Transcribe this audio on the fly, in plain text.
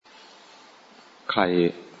ใคร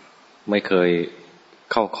ไม่เคย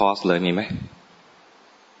เข้าคอร์สเลยมีไหม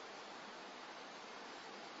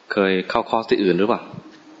เคยเข้าคอร์สที่อื่นหรือเปล่า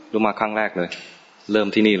หรือมาครั้งแรกเลยเริ่ม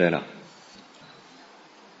ที่นี่เลยเหรอ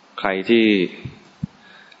ใครที่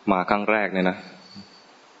มาครั้งแรกเนี่ยนะ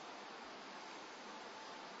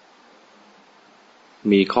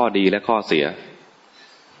มีข้อดีและข้อเสีย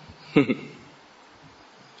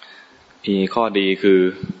มีข้อดีคือ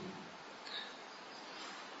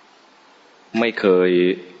ไม่เคย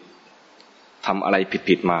ทำอะไร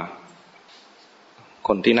ผิดๆมาค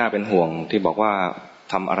นที่น่าเป็นห่วงที่บอกว่า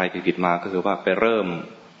ทำอะไรผิดๆมาก็คือว่าไปเริ่ม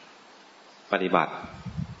ปฏิบัติ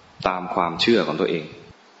ตามความเชื่อของตัวเอง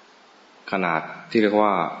ขนาดที่เรียก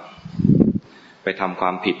ว่าไปทำควา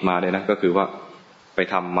มผิดมาเลยนะก็คือว่าไป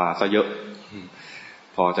ทำมาซะเยอะ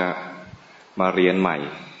พอจะมาเรียนใหม่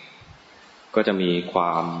ก็จะมีคว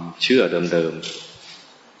ามเชื่อเดิม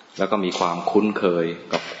ๆแล้วก็มีความคุ้นเคย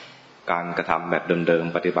กับการกระทำแบบเดิม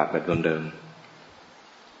ๆปฏิบัติแบบเดิม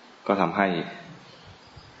ๆก็ทำให้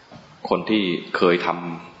คนที่เคยท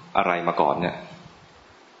ำอะไรมาก่อนเนี่ย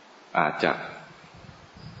อาจจะ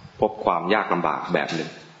พบความยากลำบากแบบหนึ่ง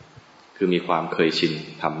คือมีความเคยชิน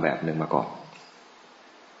ทำแบบหนึ่งมาก่อน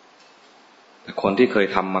แต่คนที่เคย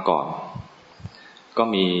ทำมาก่อนก็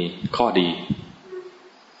มีข้อดี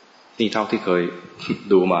นี่เท่าที่เคย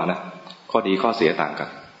ดูมานะข้อดีข้อเสียต่างกัน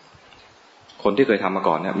คนที่เคยทำมา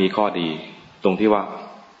ก่อนเนี่ยมีข้อดีตรงที่ว่า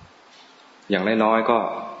อย่างน้อยๆก็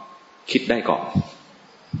คิดได้ก่อน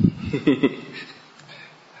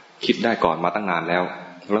คิดได้ก่อนมาตั้งนานแล้ว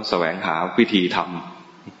แสวงหาวิธีท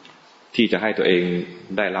ำที่จะให้ตัวเอง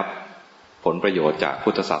ได้รับผลประโยชน์จากพุ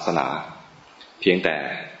ทธศาสนาเพียงแต่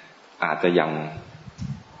อาจจะยัง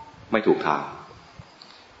ไม่ถูกทาง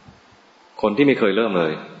คนที่ไม่เคยเริ่มเล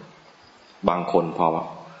ยบางคน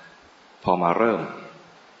พอมาเริ่ม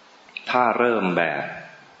ถ้าเริ่มแบ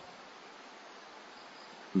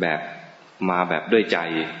บมาแบบด้วยใจ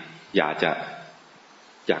อยาก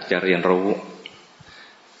จะเรียนรู้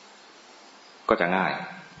ก็จะง่าย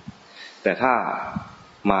แต่ถ้า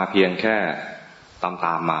มาเพียงแค่ต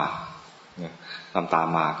ามม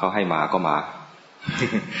าเขาให้มาก็มา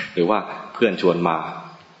หรือว่าเพื่อนชวนมา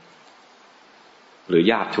หรือ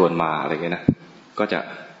ญาติชวนมาอะไรเงี้ยนะก็จะ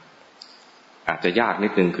อาจจะยากนิ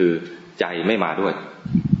ดนึงคือใจไม่มาด้วย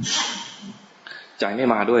ใจไม่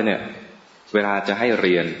มาด้วยเนี่ยเวลาจะให้เ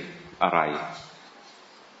รียนอะไร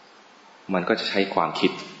มันก็จะใช้ความ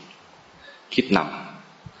คิดน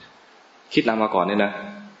ำมาก่อนเนี่ยนะ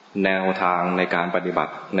แนวทางในการปฏิบั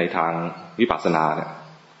ติในทางวิปัสสนาเนี่ย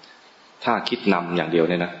ถ้าคิดนำอย่างเดียว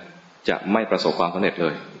เนี่ยนะจะไม่ประสบความสำเร็จเล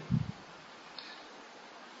ย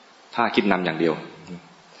ถ้าคิดนำอย่างเดียว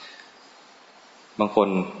บางคน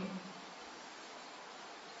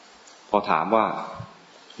พอถามว่า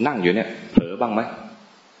นั่งอยู่เนี่ยเผลอบ้างไหม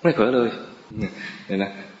ไม่เผลอเลยเนี่ยน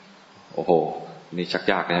ะโอ้โหนี่ชัก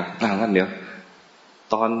ยากเลยนะงั้นเดี๋ยว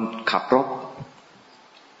ตอนขับร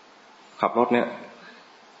ถเนี่ย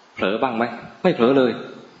เผลอบ้างไหมไม่เผลอเลย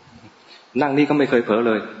นั่งนี่ก็ไม่เคยเผลอเ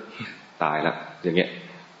ลยตายแล้วอย่างเงี้ย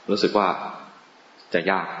รู้สึกว่าจะ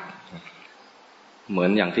ยากเหมือน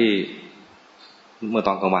อย่างที่เมื่อต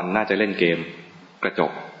อนกลางวันน่าจะเล่นเกมกระจ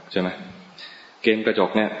กใช่ไหมเกมกระจก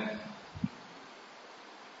เนี่ย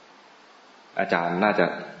อาจารย์น่าจะ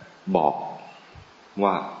บอก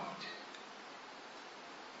ว่า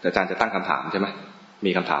อาจารย์จะตั้งคำถามใช่ไหม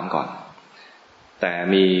มีคำถามก่อนแต่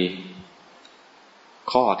มี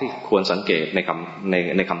ข้อที่ควรสังเกตใ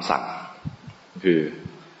นคำสั่งคือ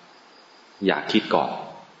อย่าคิดก่อน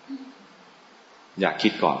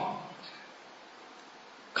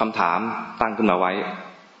คำถามตั้งขึ้นมาไว้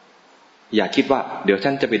อย่าคิดว่าเดี๋ยวฉั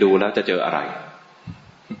นจะไปดูแล้วจะเจออะไร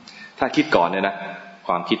ถ้าคิดก่อนเนี่ยนะค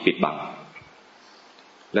วามคิดปิดบัง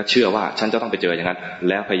และเชื่อว่าฉันจะต้องไปเจออย่างนั้น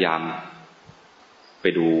แล้วพยายามไป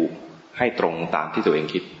ดูให้ตรงตามที่ตัวเอง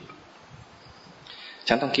คิด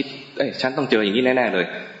ฉันต้องคิดฉันต้องเจออย่างนี้แน่ๆเลย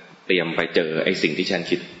เตรียมไปเจอไอ้สิ่งที่ฉัน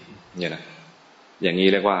คิดเนี่ยนะอย่างนี้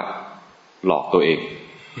เรียกว่าหลอกตัวเอง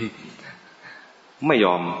ไม่ย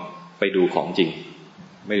อมไปดูของจริง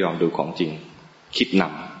ไม่ยอมดูของจริงคิดน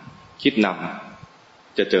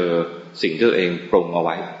ำจะเจอสิ่งที่ตัวเองปรุงเอาไ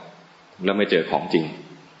ว้แล้วไม่เจอของจริง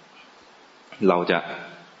เราจะ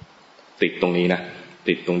ติดตรงนี้นะ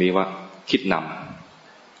ติดตรงนี้ว่าคิดน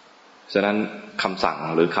ำฉะนั้นคำสั่ง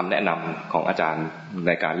หรือคำแนะนำของอาจารย์ใ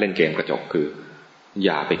นการเล่นเกมกระจกคืออ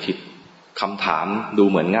ย่าไปคิดคำถามดู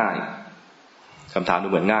เหมือนง่ายนะ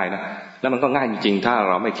แล้วมันก็ง่ายจริงๆถ้า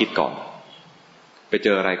เราไม่คิดก่อนไปเจ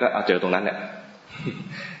ออะไรก็เอาเจอตรงนั้นแหละ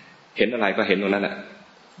เห็นอะไรก็เห็นตรงนั้นแหละ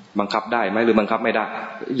บังคับได้ไหมหรือบังคับไม่ได้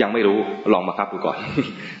ยังไม่รู้ลองบังคับดูก่อน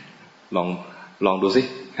ลองดูสิ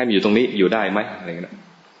ให้มันอยู่ตรงนี้อยู่ได้ไหมอะไรอย่างเงี้ย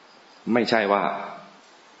ไม่ใช่ว่า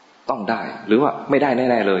ต้องได้หรือว่าไม่ได้แ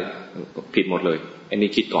น่ๆเลยผิดหมดเลยอันนี้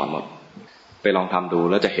คิดก่อนหมดไปลองทำดู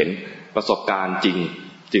แล้วจะเห็นประสบการณ์จริง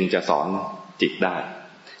จึงจะสอนจิตได้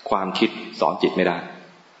ความคิดสอนจิตไม่ได้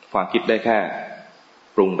ความคิดได้แค่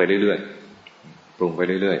ปรุงไปเรื่อยๆปรุงไป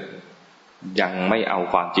เรื่อยๆยังไม่เอา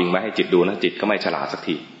ความจริงมาให้จิตดูนะจิตก็ไม่ฉลาดสัก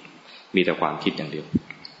ทีมีแต่ความคิดอย่างเดียว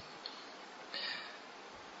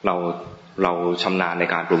เราชำนาญใน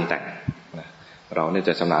การปรุงแต่งเราเนี่ยจ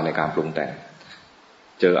ะชำนาญในการปรุงแต่ง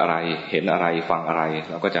เจออะไรเห็นอะไรฟังอะไร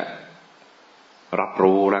เราก็จะรับ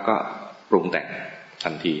รู้แล้วก็ปรุงแต่งทั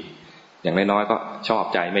นทีอย่างน้อยๆก็ชอบ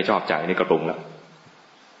ใจไม่ชอบใจนี่ก็ปรุงแ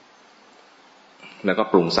ล้วก็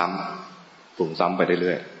ปรุงซ้ำไปเ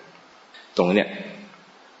รื่อยๆตรงนี้เนี่ย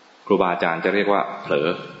ครูบาอาจารย์จะเรียกว่าเผล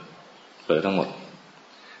อทั้งหมด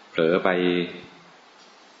เผลอไป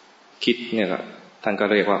คิดเนี่ยก็ท่านก็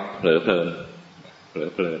เรียกว่าเผลอเพลิน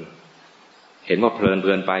เห็นว่าเพลิ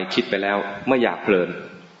นไปคิดไปแล้วไม่อยากเพลิน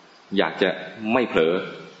อยากจะไม่เผลอ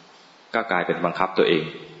ก็กลายเป็นบังคับตัวเอ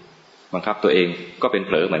งก็เป็นเ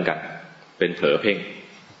ผลอเหมือนกันเป็นเผลอเพ่ง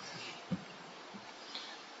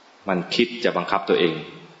มันคิดจะบังคับตัวเอง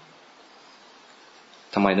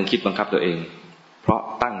ทำไมถึงคิดบังคับตัวเองเพราะ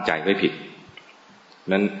ตั้งใจไว้ผิด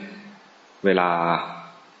นั้นเวลา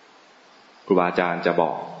ครูบาอาจารย์จะบ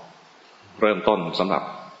อกเริ่มต้นสำหรับ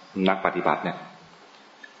นักปฏิบัติเนี่ย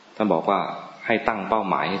ท่านบอกว่าให้ตั้งเป้า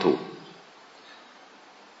หมายให้ถูก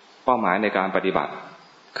เป้าหมายในการปฏิบัติ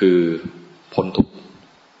คือพ้นทุกข์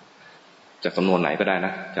จากสำนวนไหนก็ได้น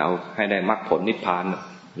ะจะเอาให้ได้มรรคผลนิพพาน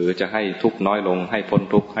หรือจะให้ทุกข์น้อยลงให้พ้น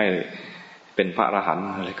ทุกข์ให้เป็นพระอรหันต์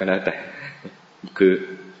อะไรก็ได้แต่คือ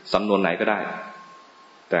สำนวนไหนก็ได้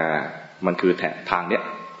แต่มันคือทางเนี้ย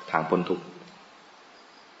ทางพ้นทุกข์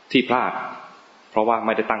ที่พลาดเพราะว่าไ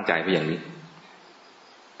ม่ได้ตั้งใจไปอย่างนี้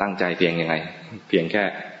ตั้งใจเพียงยังไงเพียงแค่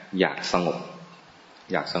อยากสง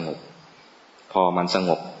บพอมันสง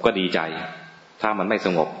บก็ดีใจถ้ามันไม่ส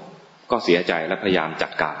งบก็เสียใจและพยายามจั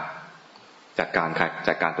ดการใคร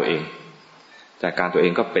จัดการตัวเองจัดการตัวเอ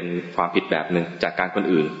งก็เป็นความผิดแบบหนึ่งจัดการคน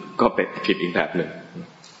อื่นก็เป็นผิดอีกแบบหนึ่ง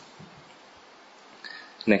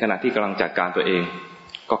ในขณะที่กำลังจัดการตัวเอง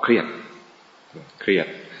ก็เครียด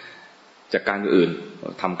จัดการคนอื่น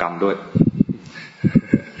ทำกรรมด้วย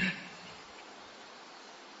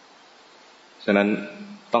ฉะนั้น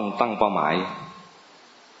ต้องตั้งเป้าหมาย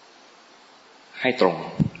ให้ตรง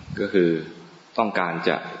ก็คือต้องการจ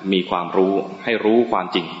ะมีความรู้ให้รู้ความ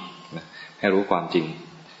จริงให้รู้ความจริง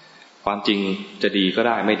จะดีก็ไ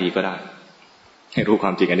ด้ไม่ดีก็ได้ให้รู้คว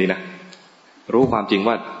ามจริงอันนี้นะรู้ความจริง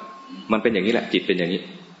ว่ามันเป็นอย่างนี้แหละจิตเป็นอย่างนี้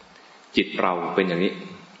จิตเราเป็นอย่างนี้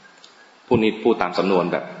พูดตามสำนวน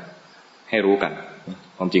แบบให้รู้กัน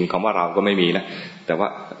ความจริงคำว่าเราก็ไม่มีนะแต่ว่า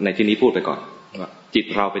ในที่นี้พูดไปก่อนว่าจิต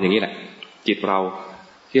เราเป็นอย่างนี้แหละจิตเรา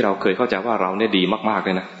ที่เราเคยเข้าใจว่าเราเนี่ยดีมากๆเล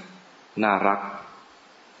ยนะน่ารัก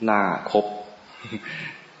น่าคบ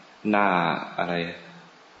น่าอะไร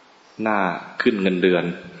น่าขึ้นเงินเดือน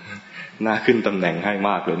น่าขึ้นตำแหน่งให้ม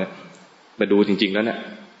ากเลยเนี่ยไปดูจริงๆแล้วเนี่ย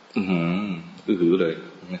หือเลย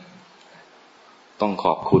ต้องข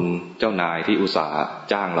อบคุณเจ้านายที่อุตส่าห์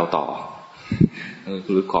จ้างเราต่อ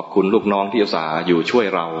หรือขอบคุณลูกน้องที่อุตส่าห์อยู่ช่วย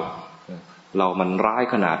เรามันร้าย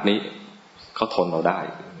ขนาดนี้เขาทนเราได้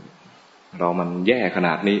เรามันแย่ขน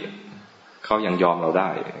าดนี้เขายังยอมเราได้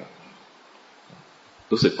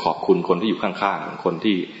รู้สึกขอบคุณคนที่อยู่ข้างๆคน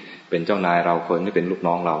ที่เป็นเจ้านายเราคนที่เป็นลูก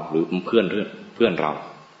น้องเราหรือเพื่อนเรา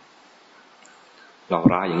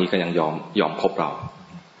ร้ายอย่างนี้ก็ยังยอมคบเรา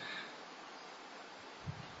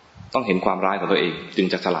ต้องเห็นความร้ายของตัวเองจึง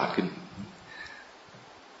จะฉลาดขึ้น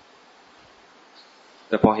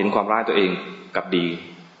แต่พอเห็นความร้ายตัวเองกับดี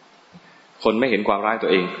คนไม่เห็นความร้ายตั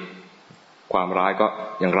วเองความร้ายก็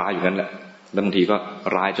ยังร้ายอยู่นั่นแหละแล้วบางทีก็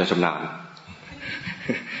ร้ายจนชำนาญ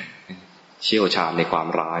เชี่ยวชาญในความ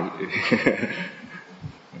ร้าย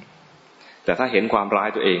แต่ถ้าเห็นความร้าย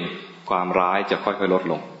ตัวเองความร้ายจะค่อยๆลด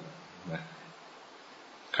ลง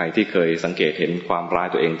ใครที่เคยสังเกตเห็นความร้าย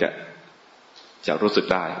ตัวเองจะรู้สึก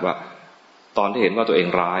ได้ว่าตอนที่เห็นว่าตัวเอง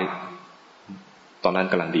ร้ายตอนนั้น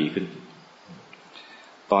กำลังดีขึ้น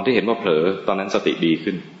ตอนที่เห็นว่าเผลอตอนนั้นสติดี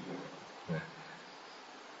ขึ้น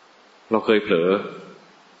เราเคยเผลอ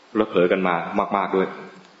แล้วเผลอกันมามากๆด้วย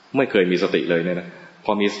ไม่เคยมีสติเลยเนี่ยนะพ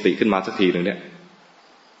อมีสติขึ้นมาสักทีหนึ่งเนี่ย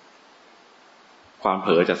ความเผ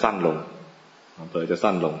ลอจะสั้นลง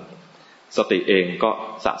สติเองก็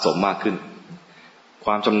สะสมมากขึ้นค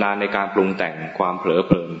วามชำนาญในการปรุงแต่งความเผลอเ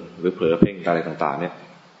พลินหรือเผลอเพ่งอะไรต่างๆเนี่ย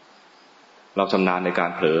เราชำนาญในกา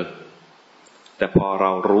รเผลอแต่พอเร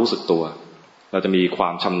ารู้สึกตัวเราจะมีควา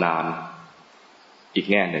มชำนาญอีก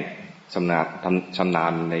แง่หนึ่งชำนา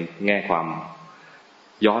ญในแง่ความ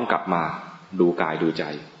ย้อนกลับมาดูกายดูใจ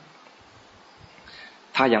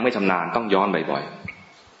ถ้ายังไม่ชำนาญต้องย้อนบ่อย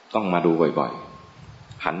ๆต้องมาดูบ่อย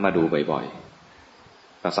ๆหันมาดูบ่อย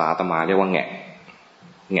ๆภาษาอาตมาเรียกว่าแง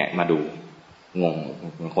ะมาดูงง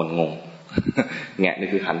บางคนงง แงะนี่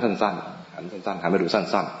คือหันสั้นๆหันสั้นๆหันมาดู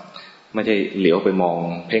สั้นๆไม่ใช่เหลียวไปมอง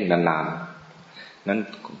เพ่งนานๆนั้น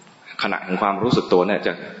ขณะแห่งความรู้สึกตัวเนี่ยจ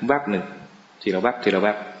ะแวบหนึ่งทีละแวบทีละแว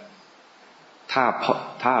บ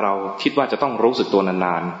ถ้าเราคิดว่าจะต้องรู้สึกตัวน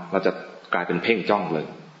านๆเราจะกลายเป็นเพ่งจ้องเลย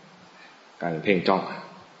กลายเป็นเพ่งจ้อง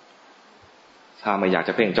ถ้าไม่อยากจ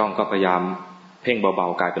ะเพ่งจ้องก็พยายามเพ่งเบา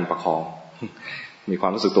ๆกลายเป็นประคองมีควา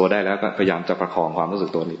มรู้สึกตัวได้แล้วก็พยายามจะประคองความรู้สึ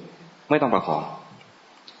กตัวนี้ไม่ต้องประคอง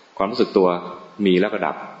ความรู้สึกตัวมีแล้วก็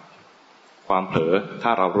ดับความเผลอถ้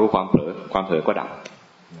าเรารู้ความเผลอก็ดับ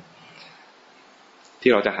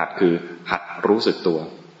ที่เราจะหัดคือหัดรู้สึกตัว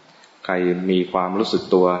ใครมีความรู้สึก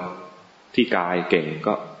ตัวที่กายเก่ง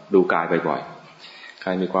ก็ดูกายบ่อยๆใคร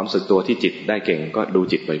มีความรู้สึกตัวที่จิตได้เก่งก็ดู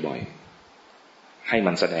จิตบ่อยๆให้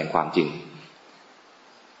มันแสดงความจริง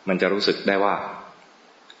มันจะรู้สึกได้ว่า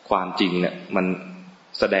ความจริงเนี่ยมัน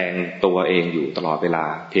แสดงตัวเองอยู่ตลอดเวลา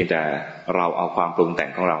เพียงแต่เราเอาความปรุงแต่ง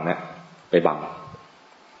ของเราเนี่ยไปบัง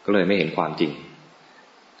ก็เลยไม่เห็นความจริง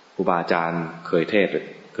ครูบาอาจารย์เคยเทศ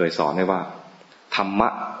เคยสอนไว้ว่าธรรมะ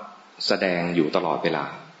แสดงอยู่ตลอดเวลา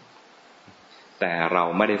แต่เรา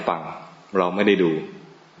ไม่ได้ฟังเราไม่ได้ดู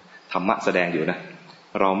ธรรมะแสดงอยู่นะ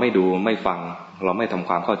เราไม่ดูไม่ฟังเราไม่ทำ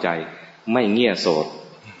ความเข้าใจไม่เงี่ยโส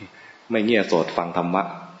ดฟังธรรมะ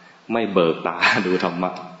ไม่เบิกตาดูธรรม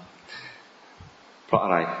ะเพราะอ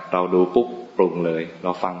ะไรเราดูปุ๊บปรุงเลยเร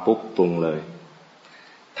าฟังปุ๊บปรุงเลย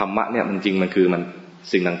ธรรมะเนี่ยมันจริงมันคือมัน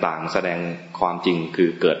สิ่งต่างๆแสดงความจริงคือ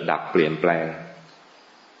เกิดดับเปลี่ยนแปลง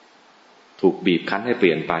ถูกบีบคั้นให้เป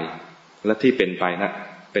ลี่ยนไปและที่เป็นไปนะ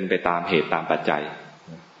เป็นไปตามเหตุตามปัจจัย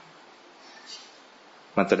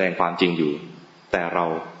มันแสดงความจริงอยู่แต่เรา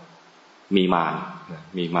มีมา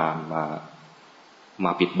รม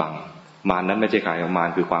าปิดบังมารนั้นไม่ใช่ใครมาร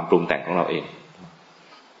คือความปรุงแต่งของเราเอง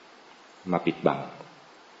มาปิดบัง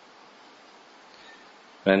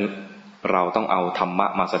เพราะฉะนั้นเราต้องเอาธรรมะ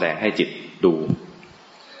มาแสดงให้จิตดู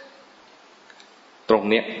ตรง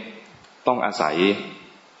เนี้ยต้องอาศัย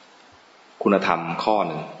คุณธรรมข้อห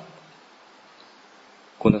นึ่ง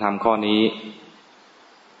คุณธรรมข้อนี้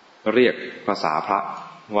เรียกภาษาพระ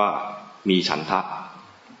ว่ามีฉันท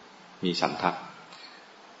ะ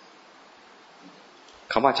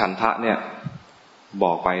คำว่าฉันทะเนี่ยบ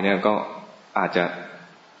อกไปเนี่ยก็อาจจะ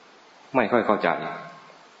ไม่ค่อยเข้าใจ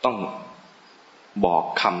ต้องบอก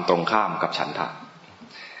คำตรงข้ามกับฉัน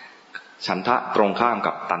ทะตรงข้าม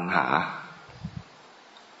กับตัณหา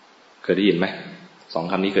เคยได้ยินไหมสอง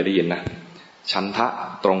คำนี้เคยได้ยินนะฉันทะ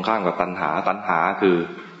ตรงข้ามกับตัณหาคือ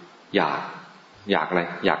อยากอะไร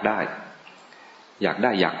อยากได้อ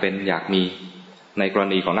ยากเป็นอยากมีในกร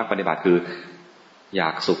ณีของนักปฏิบัติคืออยา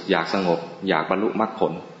กสุขอยากสงบอยากบรรลุมรรคผ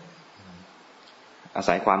ลอา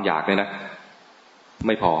ศัยความอยากเนี่ยนะไ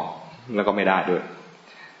ม่พอแล้วก็ไม่ได้ด้วย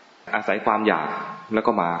อาศัยความอยากแล้ว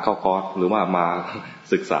ก็มาเข้าคอร์สหรือว่ามา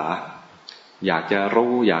ศึกษาอยากจะ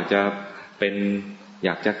รู้อยากจะเป็นอย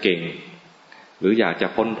ากจะเก่งหรืออยากจะ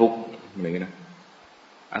พ้นทุกข์อย่างนี้นะ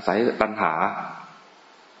อาศัยตัณหา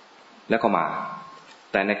แล้วก็มา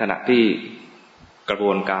แต่ในขณะที่กระบ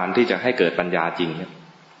วนการที่จะให้เกิดปัญญาจริงเนี่ย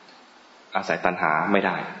อาศัยตัณหาไม่ไ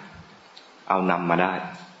ด้เอานำมาได้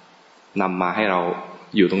นำมาให้เรา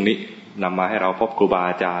อยู่ตรงนี้นำมาให้เราพบครูบา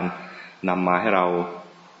อาจารย์นำมาให้เรา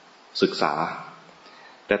ศึกษา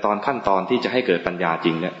แต่ตอนขั้นตอนที่จะให้เกิดปัญญาจ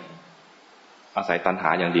ริงเนี่ยอาศัยตัณหา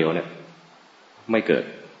อย่างเดียวเนี่ยไม่เกิด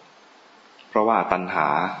เพราะว่าตัณหา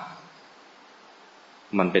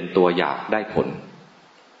มันเป็นตัวอยากได้ผล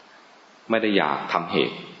ไม่ได้อยากทำเห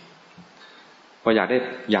ตุพออยาก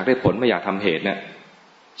ได้ผลไม่อยากทำเหตุเนี่ย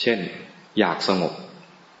เช่นอยากสงบ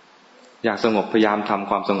พยายามทำ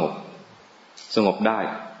ความสงบได้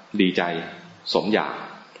ดีใจสมอยาก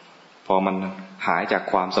พอมันหายจาก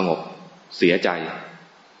ความสงบเสียใจ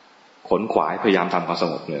ขนขวายพยายามทำความส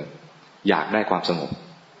งบเนี่ยอยากได้ความสงบ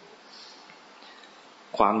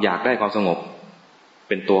ความอยากได้ความสงบเ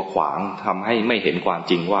ป็นตัวขวางทำให้ไม่เห็นความ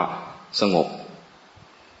จริงว่าสงบ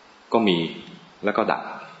ก็มีแล้วก็ดับ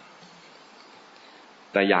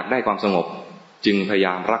แต่อยากได้ความสงบจึงพยาย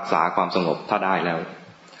ามรักษาความสงบถ้าได้แล้ว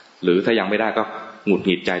หรือถ้ายังไม่ได้ก็หงุดห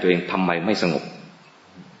งิดใจตัวเองทำไมไม่สงบ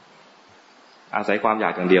อาศัยความอยา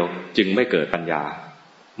กอย่างเดียวจึงไม่เกิดปัญญา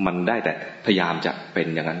มันได้แต่พยายามจะเป็น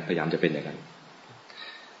อย่างนั้นพยายามจะเป็นอย่างนั้น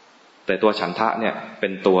แต่ตัวฉันทะเนี่ยเป็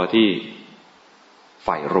นตัวที่ใ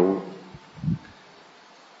ฝ่รู้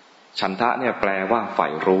ฉันทะเนี่ยแปลว่าใฝ่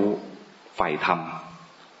รู้ใฝ่ธรรม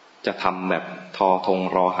จะทำแบบทอธง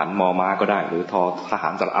รอหันมอม้าก็ได้หรือทอทหา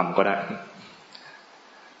รสระอำก็ได้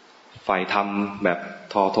ไฟ ฝ่ายธรรมแบบ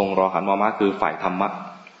ทอทงรอหันมอม้าคือฝ่ายธรรมะ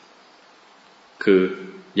คือ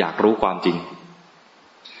อยากรู้ความจริง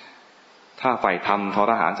ถ้าฝ่ายธรรมทอ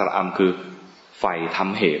ทหารสระอำคือฝ่ายท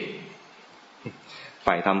ำเหตุ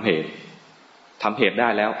ฝ่ายทำเหตุได้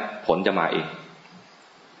แล้วผลจะมาเอง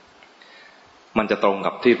มันจะตรง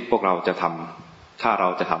กับที่พวกเราจะทำถ้าเรา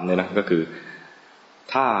จะทำเนี่ยนะก็คือ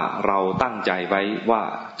ถ้าเราตั้งใจไว้ว่า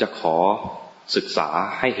จะขอศึกษา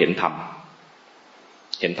ให้เห็นธรรม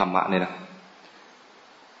เห็นธรรมะเนี่ยนะ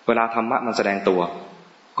เวลาธรรมะมันแสดงตัว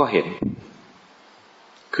ก็เห็น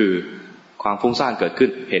คือความฟุ้งซ่านเกิดขึ้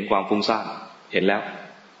นเห็นความฟุ้งซ่านเห็นแล้ว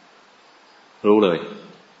รู้เลย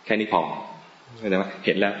แค่นี้พอเข้าใจไหมเ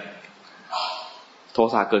ห็นแล้วโท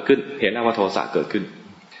สะเกิดขึ้นเห็นแล้วว่าโทสะเกิดขึ้น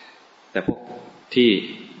แต่พวกที่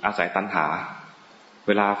อาศัยตัณหาเ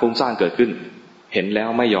วลาฟุ้งซ่านเกิดขึ้นเห็นแล้ว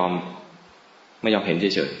ไม่ยอมเห็น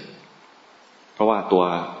เฉยๆเพราะว่าตัว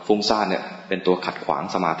ฟุ้งซ่านเนี่ยเป็นตัวขัดขวาง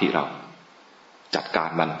สมาธิเราจัดการ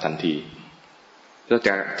มันทันทีถ้าจ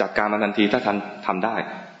ะจัดการมันทันทีถ้าทำได้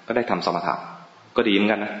ก็ได้ทำสมถะก็ดีเหมือ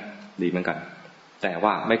นกันนะดีเหมือนกันแต่ว่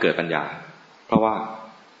าไม่เกิดปัญญาเพราะว่า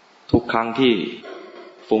ทุกครั้งที่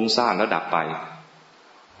ฟุ้งซ่านแล้วดับไป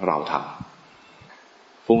เราท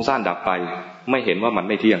ำฟุ้งซ่านดับไปไม่เห็นว่ามัน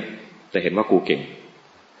ไม่เที่ยงแต่เห็นว่ากูเก่ง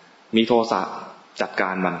มีโทสะจัดก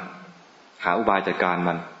ารมันหาอุบายจัดการ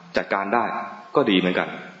มันจัดการได้ก็ดีเหมือนกัน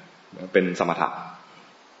เป็นสมถะ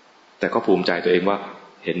แต่ก็ภูมิใจตัวเองว่า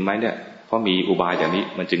เห็นไหมเนี่ยเพราะมีอุบายอย่างนี้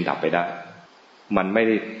มันจึงดับไปได้มันไม่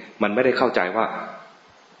ได้เข้าใจว่า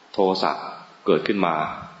โทสะเกิดขึ้นมา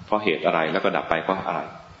เพราะเหตุอะไรแล้วก็ดับไปเพราะอะไร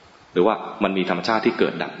หรือว่ามันมีธรรมชาติที่เกิ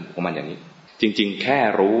ดดับของมันอย่างนี้จริงๆแค่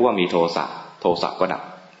รู้ว่ามีโทสะก็ดับ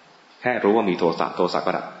แค่รู้ว่ามีโทสะ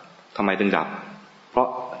ก็ดับทำไมถึงดับเพราะ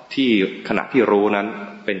ที่ขณะที่รู้นั้น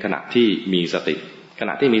เป็นขณะที่มีสติขณ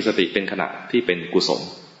ะที่มีสติเป็นขณะที่เป็นกุศล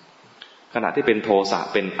ขณะที่เป็นโทสะ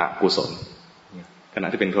เป็นอกุศลขณะ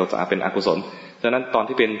ที่เป็นโทสะเป็นอกุศลฉะนั้นตอน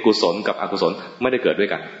ที่เป็นกุศลกับอกุศลไม่ได้เกิดด้วย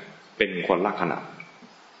กันเป็นคนละขณะ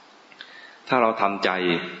ถ้าเราทำใจ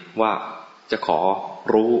ว่าจะขอ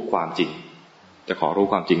รู้ความจริง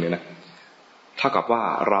เลยนะเท่ากับว่า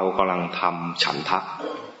เรากำลังทำฉันทะ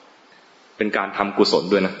เป็นการทำกุศล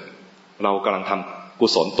ด้วยนะเรากำลังทำกุ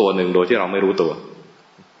ศลตัวหนึ่งโดยที่เราไม่รู้ตัว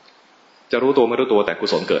จะรู้ตัวไม่รู้ตัวแต่กุ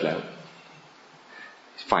ศลเกิดแล้ว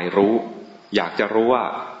ฝ่ายรู้อยากจะรู้ว่า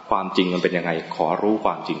ความจริงมันเป็นยังไงขอรู้ค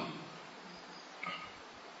วามจริง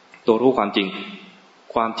ตัวรู้ความจ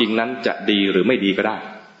ริงนั้นจะดีหรือไม่ดีก็ได้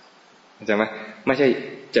เข้าใจไหมไม่ใช่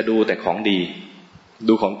จะดูแต่ของดี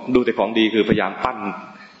ดูแต่ของดีคือพยายามปั้น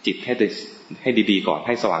จิตให้ดีๆก่อนใ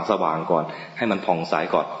ห้สว่างก่อนให้มันผ่องใส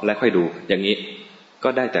ก่อนแล้วค่อยดูอย่างนี้ก็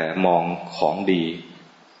ได้แต่มองของดี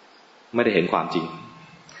ไม่ได้เห็นความจริง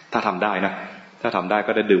ถ้าทำได้นะถ้าทำได้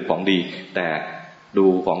ก็ได้ดูของดีแต่ดู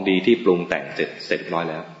ของดีที่ปรุงแต่งเสร็จเรียบร้อย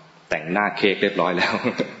แล้วแต่งหน้าเค้กเรียบร้อยแล้ว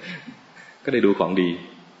ก็ได้ดูของดี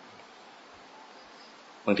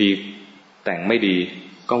บางทีแต่งไม่ดี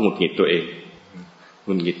ก็หงุดหงิดตัวเองห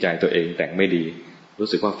งุดหงิดใจตัวเองแต่งไม่ดีรู้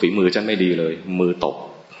สึกว่าฝีมือฉันไม่ดีเลยมือตก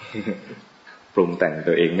ปรุงแต่ง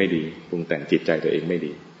ตัวเองไม่ดีปรุงแต่งจิตใจตัวเองไม่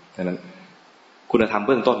ดีฉะนั้นคุณธรรมเ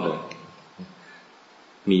บื้องต้นเลย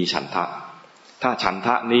มีฉันทะถ้าฉันท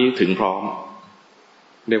ะนี้ถึงพร้อม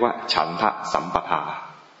เรียกว่าฉันทะสัมปทา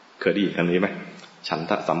เคยได้ยินคำนี้ไหมฉัน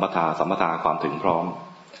ทะสัมปทาความถึงพร้อม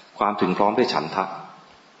ด้วยฉันทะ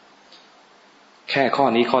แค่ข้อ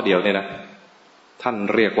นี้ข้อเดียวเนี่ยนะท่าน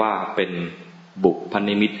เรียกว่าเป็นบุพ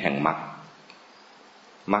นิมิตแห่งมรร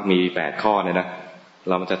คมี8ข้อเนี่ยนะ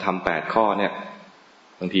เราจะทำ8ข้อเนี่ย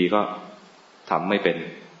บางทีก็ทำไม่เป็น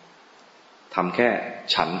ทำแค่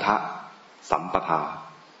ฉันทะสัมปทา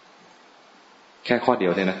แค่ข้อเดีย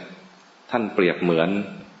วเนี่ยนะท่านเปรียบเหมือน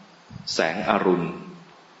แสงอรุณ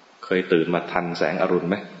เคยตื่นมาทันแสงอรุณ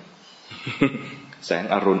ไหม แสง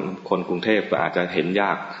อรุณคนกรุงเทพก็อาจจะเห็นย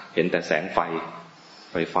ากเห็นแต่แสงไ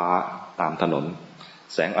ฟฟ้าตามถนน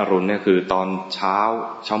แสงอรุณเนี่ยคือตอนเช้า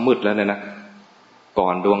มืดแล้วเนี่ยนะก่อ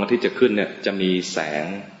นดวงอาทิตย์จะขึ้นเนี่ยจะมีแสง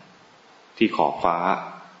ที่ขอบฟ้า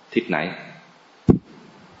ทิศไหน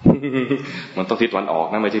มันต้องทิศตะวันออก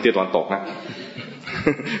นะไม่ใช่ทิศตะวันตกนะ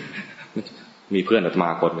มีเพื่อนอาตมา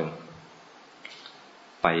คนหนึ่ง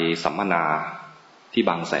ไปสัมมนาที่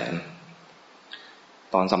บางแสน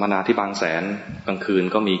ตอนสัมมนาที่บางแสนกลางคืน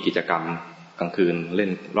ก็มีกิจกรรมกลางคืนเล่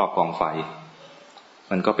นรอบกองไฟ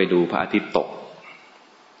มันก็ไปดูพระอาทิตย์ตก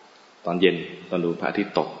ตอนเย็นตอนดูพระอาทิต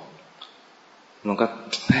ย์ตกมันก็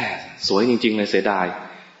สวยจริงๆเลยเสียดาย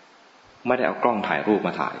ไม่ได้เอากล้องถ่ายรูปม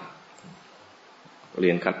าถ่ายเรี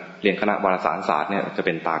ยนคณะวารสารศาสตร์เนี่ยจะเ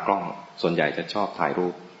ป็นตากล้องส่วนใหญ่จะชอบถ่ายรู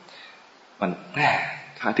ปมัน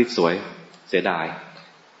พระอาทิตย์สวยเสียดาย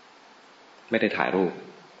ไม่ได้ถ่ายรูป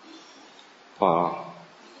พอ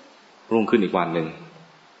รุ่งขึ้นอีกวันหนึ่ง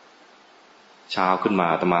เช้าขึ้นมา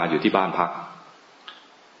อาตมาอยู่ที่บ้านพัก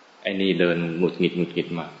ไอ้นี่เดินหงุดหงิด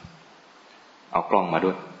มาเอากล้องมาด้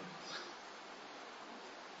วย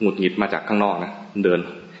หงุดหงิดมาจากข้างนอกนะเดิน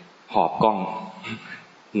หอบกล้อง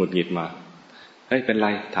หงุดหงิดมาเฮ้ยเป็นไร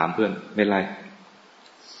ถามเพื่อนเป็นไร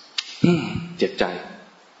เจ็บใจ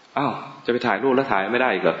อ้าวจะไปถ่ายรูปแล้วถ่ายไม่ได้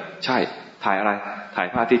อีกเหรอใช่ถ่ายอะไรถ่าย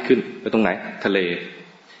พระอาทิตย์ขึ้นไปตรงไหนทะเล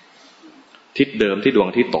ทิศเดิมที่ดวง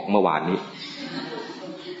อาทิตย์ตกเมื่อวานนี้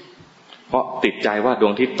เพราะติดใจว่าดว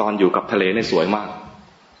งอาทิตย์ตอนอยู่กับทะเลเนี่ยสวยมาก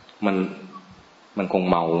มันคง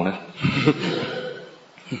เมานะ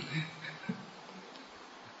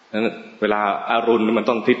นั้นเวลาอารุณมัน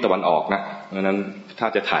ต้องทิศตะวันออกนะเพราะนั้นถ้า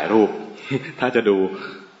จะถ่ายรูปถ้าจะดู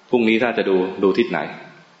พรุ่งนี้ถ้าจะดูทิศไหน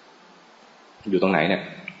อยู่ตรงไหนเนี่ย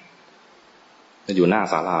จะอยู่หน้า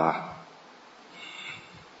ศาลา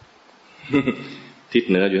ทิศ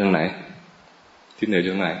เหนืออยู่ทางไหนทิศเหนืออ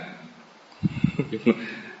ยู่ทางไหน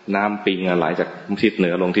น้ำปิงไหลจากทิศเหนื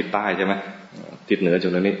อลงทิศใต้ใช่ไหมทิศเหนืออ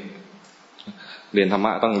ยู่ตรงนี้เรียนธรรม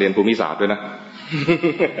ะต้องเรียนภูมิศาสตร์ด้วยนะ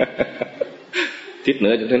ทิศเหนื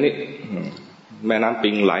ออยู่ตรงนี้แม่น้ำปิ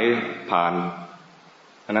งไหลผ่าน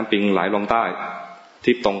แม่น้ำปิงไหลลงใต้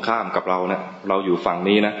ทิศตรงข้ามกับเราเนี่ยเราอยู่ฝั่ง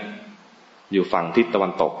นี้นะอยู่ฝั่งทิศตะวั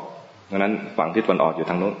นตกดังนั้นฝั่งทิศตะวันออกอยู่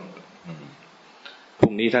ทางโน้นพรุ่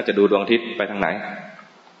งนี้ถ้าจะดูดวงอาทิตย์ไปทางไหน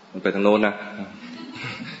มันไปทางโน้นนะ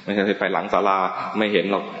ไม่ใช่ไปหลังศาลาไม่เห็น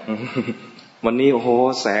หรอกวันนี้โอ้โห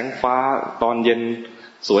แสงฟ้าตอนเย็น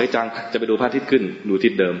สวยจังจะไปดูพระอาทิตย์ขึ้นดูทิ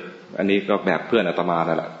ศเดิมอันนี้ก็แบบเพื่อนอาตมา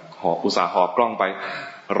นั่นแหละอุตส่าห์หอบกล้องไป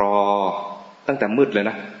รอตั้งแต่มืดเลย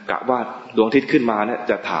นะกะว่าดวงอาทิตย์ขึ้นมาเนี่ย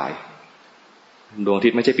จะถ่ายดวงอาทิ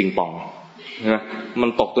ตย์ไม่ใช่ปิงปองนะมัน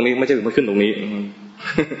ตกตรงนี้ไม่ใช่มันขึ้นตรงนี้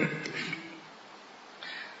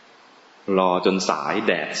รอจนสายแ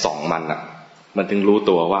ดดส่องมันอ่ะมันถึงรู้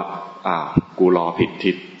ตัวว่ากูรอผิด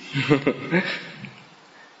ทิศ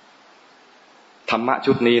ธรรมะ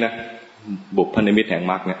ชุดนี้นะบุพนิมิตแห่ง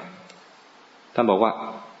มรรคเนี่ยท่านบอกว่า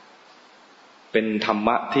เป็นธรรม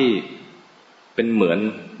ะที่เป็นเหมือน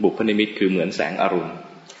บุพนิมิตคือเหมือนแสงอรุณ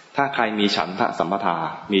ถ้าใครมีฉันทะสัมปทา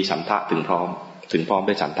มีฉันทะถึงพร้อม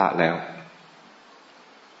ด้วยฉันทะแล้ว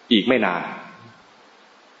อีกไม่นา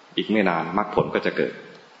นมรรคผลก็จะเกิด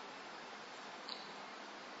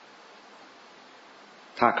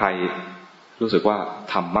ถ้าใครรู้สึกว่า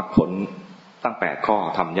ทำมรรคผลตั้ง8ข้อ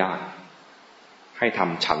ทำยากให้ท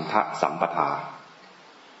ำฉันทะสัมปทา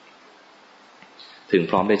ถึง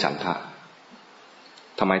พร้อมได้ฉันทะ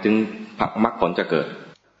ทำไมถึงมรรคผลจะเกิด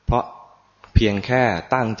เพราะเพียงแค่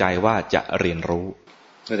ตั้งใจว่าจะเรียนรู้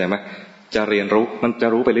เข้าใจไหมจะเรียนรู้มันจะ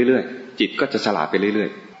รู้ไปเรื่อยๆจิตก็จะฉลาดไปเรื่อย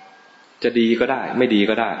ๆจะดีก็ได้ไม่ดี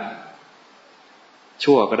ก็ได้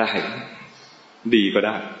ชั่วก็ได้ดีก็ไ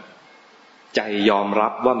ด้ใจยอมรั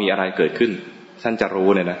บว่ามีอะไรเกิดขึ้นท่านจะรู้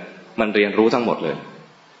เนี่ยนะมันเรียนรู้ทั้งหมดเลย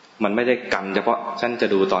มันไม่ได้กันเฉพาะฉันจะ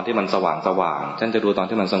ดูตอนที่มันสว่างฉันจะดูตอน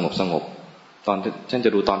ที่มันสงบตอนฉันจะ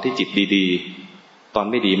ดูตอนที่จิตดีๆตอน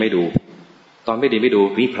ไม่ดีไม่ดูตอนไม่ดีไม่ดู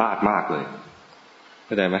นี่พลาดมากเลยเ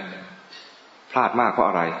ข้าใจไหมพลาดมากเพราะ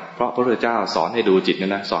อะไรเพราะพระพุทธเจ้าสอนให้ดูจิตเนี่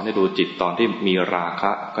ยนะสอนให้ดูจิตตอนที่มีราค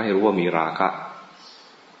ะก็ให้รู้ว่ามีราคะ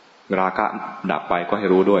ดับไปก็ให้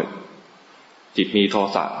รู้ด้วยจิตมีโท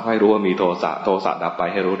สะให้รู้ว่ามีโทสะดับไป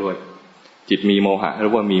ให้รู้ด้วยจิตมีโมหะให้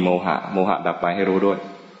รู้ว่ามีโมหะดับไปให้รู้ด้วย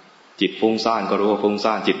จิตฟุ้งซ่านก็รู้ว่าฟุ้ง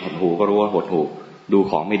ซ่านจิตหดหู่ก็รู้ว่าหดหู่ดู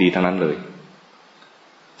ของไม่ดีทั้งนั้นเลย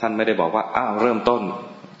ท่านไม่ได้บอกว่าเริ่มต้น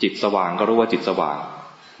จิตสว่างก็รู้ว่าจิตสว่าง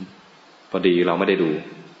พอดีเราไม่ได้ดู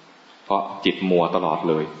เพราะจิตมัวตลอด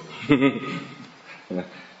เลย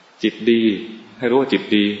จิตดีให้รู้ว่าจิต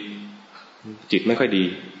ดีจิตไม่ค่อยดี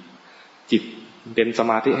จิตเป็นส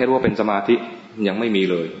มาธิให้รู้ว่าเป็นสมาธิยังไม่มี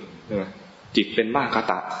เลยจิตเป็นมหค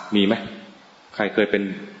ตะมีไหมใครเค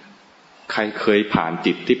ยผ่าน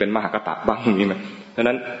จิตที่เป็นมหคตะบ้างมีไหมเพราะ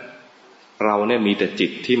นั้นเราเนี่ยมีแต่จิ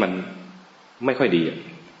ตที่มันไม่ค่อยดี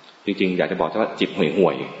จริงๆอยากจะบอกว่าจิตห่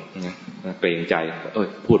วยๆเกรงใจ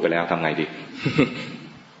พูดไปแล้วทำไงดี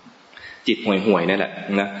จิตห่วยๆนั่นแหละ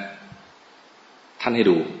นะท่านให้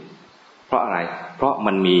ดูเพราะอะไรเพราะ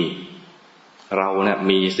มันมีเราเนี่ย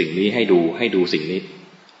มีสิ่งนี้ให้ดูสิ่งนี้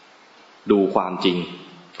ดูความจริง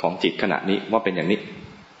ของจิตขณะนี้ว่าเป็นอย่างนี้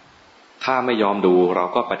ถ้าไม่ยอมดูเรา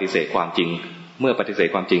ก็ปฏิเสธความจริงเมื่อปฏิเสธ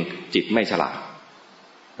ความจริงจิตไม่ฉลาด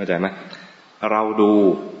เข้าใจไหมเราดู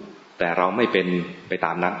แต่เราไม่เป็นไปต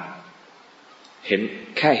ามนั้น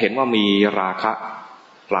แค่เห็นว่ามีราคะ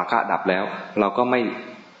ดับแล้วเราก็ไม่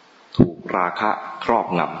ถูกราคะครอบ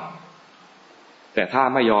งำแต่ถ้า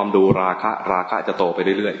ไม่ยอมดูราคะจะโตไป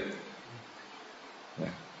เรื่อย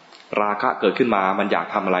ๆราคะเกิดขึ้นมามันอยาก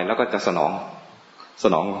ทำอะไรแล้วก็จะสน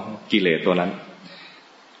องกิเลสตัวนั้น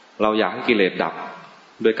เราอยากให้กิเลสดับ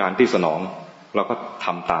ด้วยการที่สนองเราก็ท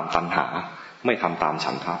ำตามตัณหาไม่ทำตาม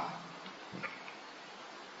ฉันทะ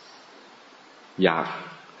อยาก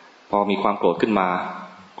พอมีความโกรธขึ้นมา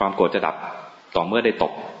ความโกรธจะดับต่อเมื่อได้ต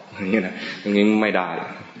บอย่างนี้นะอย่างนี้ไม่ได้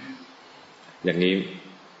อย่างนี้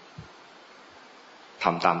ท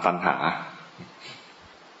ำตามตัณหา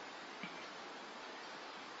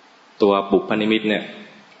ตัวบุพนิมิตเนี่ย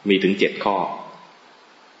มีถึง7 ข้อ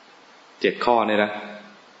7 ข้อเนี่ยนะ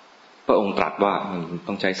พระองค์ตรัสว่า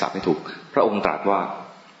ต้องใช้ศัพท์ให้ถูกพระองค์ตรัสว่า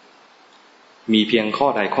มีเพียงข้อ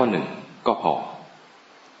ใดข้อหนึ่งก็พอ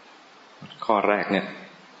ข้อแรกเนี่ย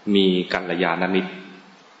มีกัลยาณมิตร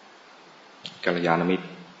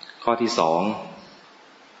ข้อที่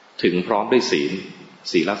2ถึงพร้อมด้วย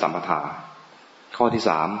ศีลสัมปทาข้อที่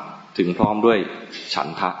3ถึงพร้อมด้วยฉัน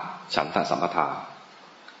ทะสัมปทา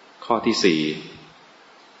ข้อที่4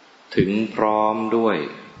ถึงพร้อมด้วย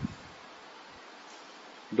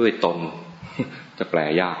ตนจะแปล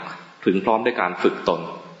ยากถึงพร้อมด้วยการฝึกตน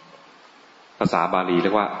ภาษาบาลีเรี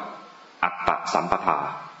ยกว่าอัตตสัมปทา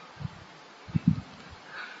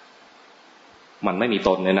มันไม่มีต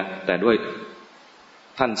นเลยนะแต่ด้วย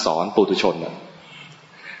ท่านสอนปุถุชน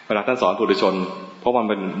เวลาท่านสอนปุถุชนเพราะมัน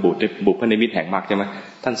เป็นบุพนิมิตแห่งมรรคใช่ไหม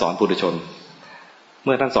ท่านสอนปุถุชนเ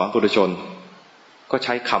มื่อท่านสอนปุถุชนก็ใ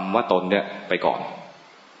ช้คำว่าตนเนี่ยไปก่อน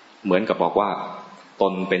เหมือนกับบอกว่าต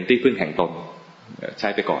นเป็นที่พึ่งแห่งตนใช้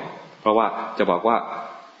ไปก่อนเพราะว่าจะบอกว่า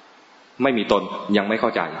ไม่มีตนยังไม่เข้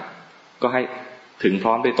าใจก็ให้ถึงพ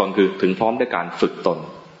ร้อมด้วยตนคือถึงพร้อมด้วยการฝึกตน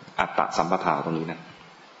อัตตสัมปทาตรงนี้นะ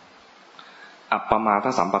อัปปมาท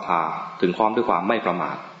สัมปทาถึงพร้อมด้วยความไม่ประม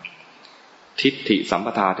าททิฏฐิสัมป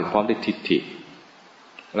ทาถึงพร้อมด้วยทิฏฐิ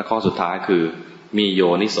และข้อสุดท้ายคือมีโย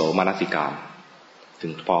นิโสมนสิการถึ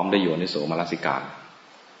งพร้อมด้วยโยนิโสมนสิการ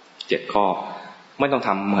7 ข้อไม่ต้องท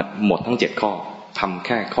ำหมดทั้ง7 ข้อทำแ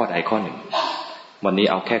ค่ข้อใดข้อหนึ่งวันนี้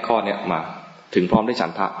เอาแค่ข้อเนี้ยมาถึงพร้อมด้วยฉั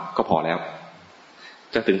นทะก็พอแล้ว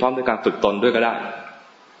จะถึงพร้อมด้วยการฝึกตนด้วยก็ได้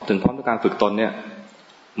ถึงพร้อมด้วยการฝึกตนเนี่ย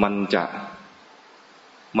มันจะ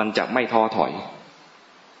ไม่ท้อถอย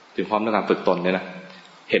ถึงพร้อมด้วยการฝึกตนเนี่ยนะ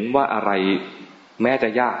เห็นว่าอะไรแม้จะ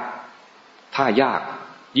ยากถ้ายาก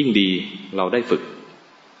ยิ่งดีเราได้ฝึก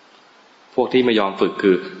พวกที่ไม่ยอมฝึกคื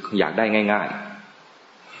ออยากได้ง่าย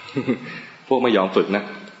ๆพวกไม่ยอมฝึกนะ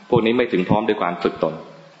พวกนี้ไม่ถึงพร้อมด้วยการฝึกตน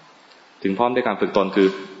ถึงพร้อมด้วยการฝึกตนคือ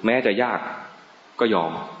แม้จะยากก็ยอ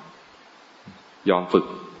มฝึก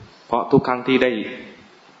เพราะทุกครั้งที่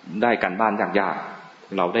ได้การบ้านยาก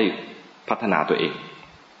ๆเราได้พัฒนาตัวเอง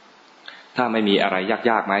ถ้าไม่มีอะไร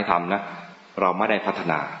ยากๆมาให้ทำนะเราไม่ได้พัฒ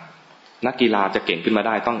นานักกีฬาจะเก่งขึ้นมาไ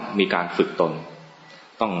ด้ต้องมีการฝึกตน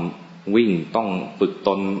ต้องวิ่งต้องฝึกต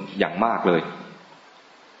นอย่างมากเลย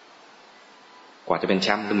กว่าจะเป็นแช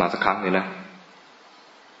มป์ขึ้นมาสักครั้งเลยนะ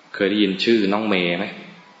เคยได้ยินชื่อน้องเมย์ไหม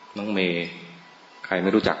น้องเมย์ใครไ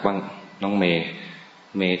ม่รู้จักบ้างน้องเม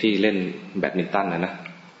ย์ที่เล่นแบดมินตันนะ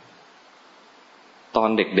ตอน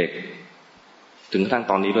เด็กๆถึงกระทั่ง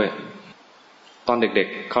ตอนนี้ด้วยตอนเด็ก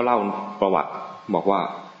ๆเขาเล่าประวัติบอกว่า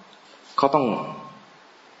เขาต้อง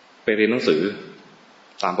ไปเรียนหนังสือ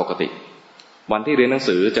ตามปกติวันที่เรียนหนัง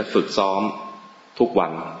สือจะฝึกซ้อมทุก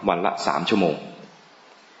วันละ3 ชั่วโมง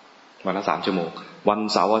วันละ3 ชั่วโมงวัน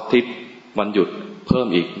เสาร์อาทิตย์วันหยุดเพิ่ม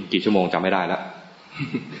อีกกี่ชั่วโมงจำไม่ได้แล้ว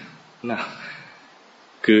นะ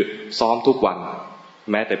คือซ้อมทุกวัน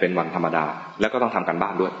แม้แต่เป็นวันธรรมดาแล้วก็ต้องทำการบ้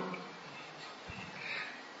านด้วย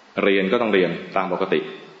เรียนก็ต้องเรียนตามปกติ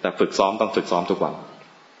แต่ฝึกซ้อมต้องฝึกซ้อมทุกวัน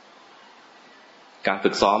การฝึ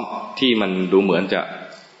กซ้อมที่มันดูเหมือนจะ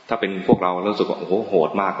ถ้าเป็นพวกเรารู้สึกว่าโอ้โหโหด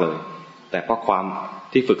มากเลยแต่เพราะความ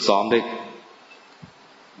ที่ฝึกซ้อมด้วย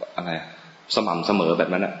อะไรสม่ำเสมอแบบ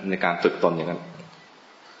นั้นในการฝึกตนอย่างนั้น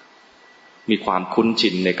มีความคุ้นชิ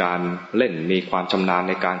นในการเล่นมีความชำนาญ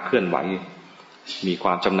ในการเคลื่อนไหวมีคว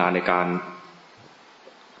ามชำนาญในก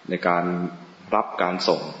ารรับการ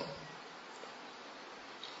ส่ง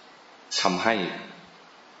ทำให้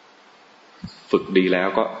ฝึกดีแล้ว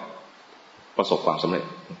ก็ประสบความสำเร็จ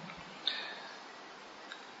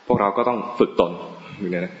พวกเราก็ต้องฝึกตนอย่า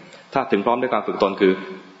งนี้นะถ้าถึงพร้อมด้วยการฝึกตนคือ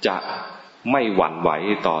จะไม่หวั่นไหว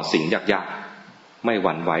ต่อสิ่งยากๆไม่ห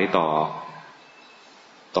วั่นไหวต่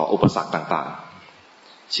ออุปสรรคต่าง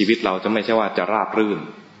ๆชีวิตเราจะไม่ใช่ว่าจะราบรื่น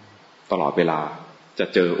ตลอดเวลาจะ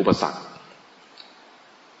เจออุปสรรค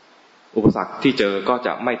ที่เจอก็จ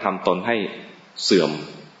ะไม่ทำตนให้เสื่อม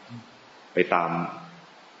ไปต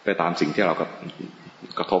ามสิ่งที่เรา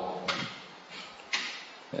กระทบ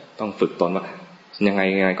ต้องฝึกตนว่ายังไง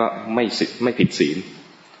ก็ไม่ผิดศีล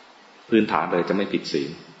พื้นฐานเลยจะไม่ผิดศีล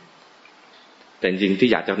แต่จริงที่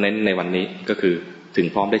อยากจะเน้นในวันนี้ก็คือถึง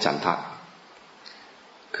พร้อมได้ฉันทะ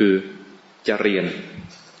คือจะเรียน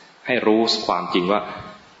ให้รู้ความจริงว่า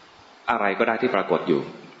อะไรก็ได้ที่ปรากฏอยู่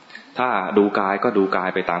ถ้าดูกายก็ดูกาย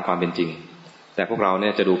ไปตามความเป็นจริงแต่พวกเราเนี่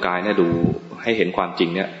ยจะดูกายเนี่ยดูให้เห็นความจริง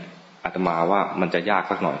เนี่ยอาตมาว่ามันจะยาก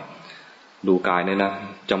สักหน่อยดูกายเนี่ยนะ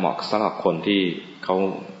จะเหมาะสำหรับคนที่เขา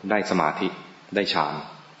ได้สมาธิได้ฌาน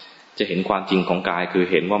จะเห็นความจริงของกายคือ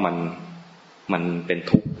เห็นว่ามันเป็น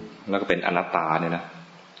ทุกข์แล้วก็เป็นอนัตตาเนี่ยนะ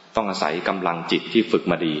ต้องอาศัยกำลังจิตที่ฝึก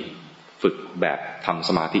มาดีฝึกแบบทำส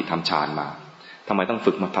มาธิทำฌานมาทำไมต้อง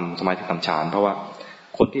ฝึกมาทำสมาธิทำฌานเพราะว่า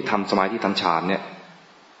คนที่ทำสมาธิทำฌานเนี่ย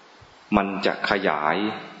มันจะขยาย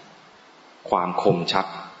ความคมชัด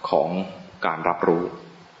ของการรับรู้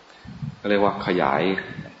เรียกว่าขยาย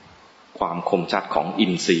ความคมชัดของอิ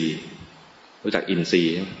นทรีย์รู้จักอินทรี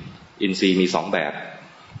ย์มีสองแบบ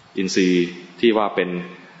อินทรีย์ที่ว่าเป็น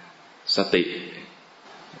สติ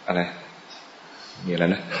อะไรมีอะไร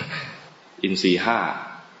นะอินทรีย์ห้า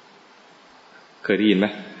เคยได้ยินไหม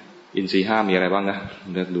อินทรีย์ห้ามีอะไรบ้างนะ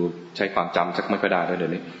เดี๋ยวดูใช้ความจำสักไม่ค่อยได้แล้วเดี๋ย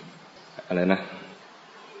วนี้อะไรนะ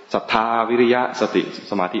ศรัทธาวิริยะสติ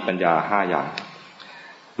สมาธิปัญญาห้าอย่าง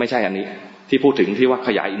ไม่ใช่อันนี้ที่พูดถึงที่ว่าข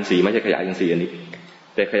ยายอินทรีย์ไม่ใช่ขยายอินทรีย์อันนี้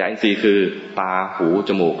แต่ขยายอินทรีย์คือตาหูจ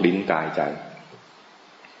มูกลิ้นกายใจ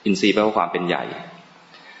อินทรีย์แปลว่าความเป็นใหญ่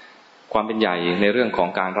ความเป็นใหญ่ในเรื่องของ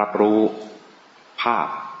การรับรู้ภาพ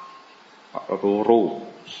รับรู้รูป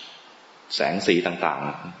แสงสีต่าง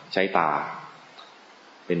ๆใช้ตา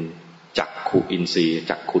เป็นจักขุอินทรีย์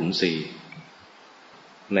จักขุนทรีย์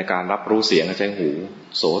ในการรับรู้เสียงก็ใช้หู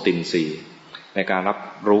โสตินทรีย์ในการรับ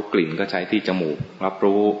รู้กลิ่นก็ใช้ที่จมูกรับ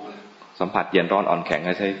รู้สัมผัสเย็นร้อนอ่อนแข็ง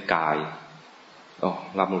ก็ใช้กาย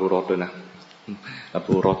รับรู้รสด้วยนะรับ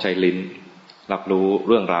รู้รสใช้ลิ้นรับรู้เ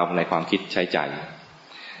รื่องราวในความคิดใช้ใจ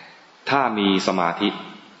ถ้ามีสมาธิ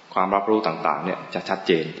ความรับรู้ต่างๆเนี่ยจะชัดเ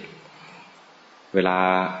จนเวลา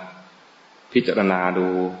พิจารณาดู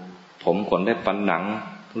ผมขนเล็บฟันหนัง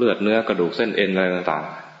เลือดเนื้อกระดูกเส้นเอ็นอะไรต่าง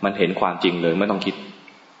ๆมันเห็นความจริงเลยไม่ต้องคิด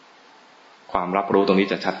ความรับรู้ตรงนี้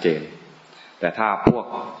จะชัดเจนแต่ถ้าพวก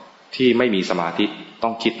ที่ไม่มีสมาธิต้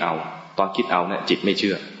องคิดเอาตอนคิดเอาเนี่ยจิตไม่เ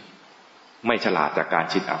ชื่อไม่ฉลาดจากการ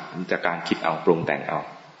คิดเอาปรุงแต่งเอา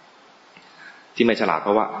ที่ไม่ฉลาดเพ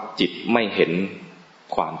ราะว่าจิตไม่เห็น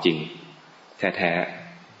ความจริงแท้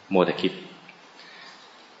ๆมัวแต่คิด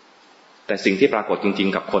แต่สิ่งที่ปรากฏจริง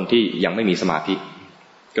ๆกับคนที่ยังไม่มีสมาธิ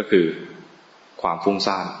ก็คือความฟุ้ง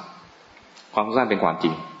ซ่านความฟุ้งซ่านเป็นความจริ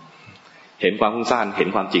งเห็นความฟุ้งซ่านเห็น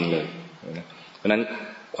ความจริงเลยเพราะฉะนั้น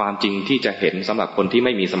ความจริงที่จะเห็นสำหรับคนที่ไ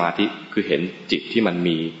ม่มีสมาธิคือเห็นจิตที่มัน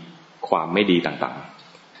มีความไม่ดีต่าง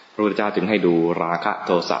ๆพระพุทธเจ้าจึงให้ดูราคะโท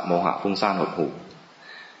สะโมหะฟุ้งซ่านหดหู่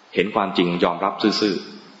เห็นความจริงยอมรับซื่อ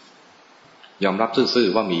ๆยอมรับซื่อ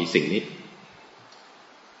ๆว่ามีสิ่งนี้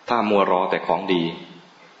ถ้ามัวรอแต่ของดี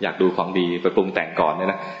อยากดูของดีไปปรุงแต่งก่อนเนี่ย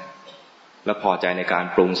นะแล้วพอใจในการ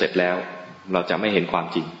ปรุงเสร็จแล้วเราจะไม่เห็นความ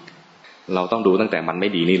จริงเราต้องดูตั้งแต่มันไม่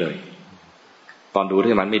ดีนี่เลยตอนดู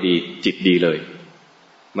ที่มันไม่ดีจิตดีเลย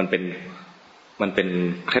มันเป็น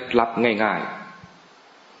เคล็ดลับง่าย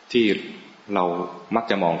ๆที่เรามัก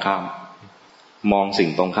จะมองข้ามมองสิ่ง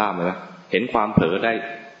ตรงข้ามเลยนะเห็นความเผลอได้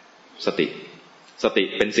สติ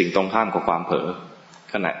เป็นสิ่งตรงข้ามกับความเผลอ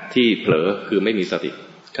ขณะที่เผลอคือไม่มีสติ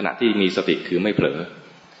ขณะที่มีสติคือไม่เผลอ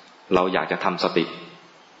เราอยากจะทำสติ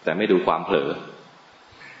แต่ไม่ดูความเผลอ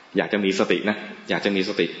อยากจะมีสตินะอยากจะมี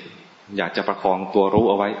สติอยากจะประคองตัวรู้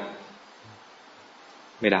เอาไว้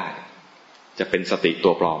ไม่ได้จะเป็นสติตั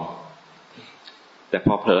วปลอมแต่พ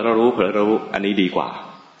อเผลอเรารู้อันนี้ดีกว่า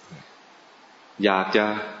อยากจะ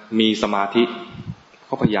มีสมาธิ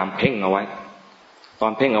ก็พยายามเพ่งเอาไว้ตอ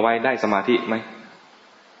นเพ่งเอาไว้ได้สมาธิไหม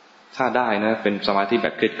ถ้าได้นะเป็นสมาธิแบ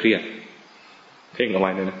บเครียดเพ่งเอาไว้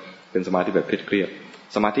เนี่ยนะเป็นสมาธิแบบเครียด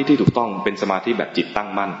สมาธิที่ถูกต้องเป็นสมาธิแบบจิตตั้ง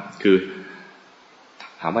มั่นคือ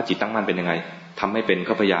ถามว่าจิตตั้งมั่นเป็นยังไงทำไม่เป็น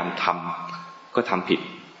ก็พยายามทำก็ทำผิด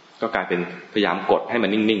ก็กลายเป็นพยายามกดให้มัน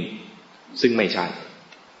นิ่งๆซึ่งไม่ใช่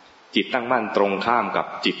จิตตั้งมั่นตรงข้ามกับ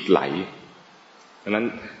จิตไหลดังนั้น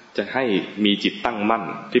จะให้มีจิตตั้งมั่น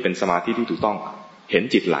ที่เป็นสมาธิที่ถูกต้องเห็น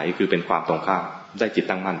จิตไหลคือเป็นความตรงข้ามได้จิต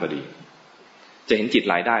ตั้งมั่นพอดีจะเห็นจิตไ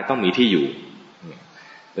หลได้ต้องมีที่อยู่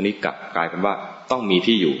ตรงนี้กลายเป็นว่าต้องมี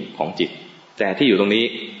ที่อยู่ของจิตแต่ที่อยู่ตรงนี้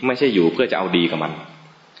ไม่ใช่อยู่เพื่อจะเอาดีกับมัน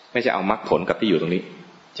ไม่ใช่เอามรรคผลกับที่อยู่ตรงนี้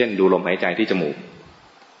เช่นดูลมหายใจที่จมูก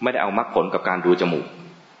ไม่ได้เอามรรคผลกับการดูจมูก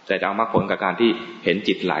แต่จะเอามรรคผลกับการที่เห็น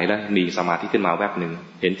จิตไหลแล้วมีสมาธิขึ้นมาแวบหนึ่ง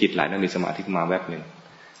เห็นจิตไหลแล้วมีสมาธิขึ้นมาแวบหนึ่ง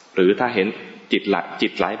หรือถ้าเห็นจิต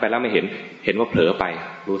ไหลไปแล้วไม่เห็นว่าเผลอไป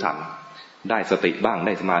รู้ทันได้สติบ้างไ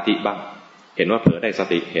ด้สมาธิบ้างเห็นว่าเผลอได้ส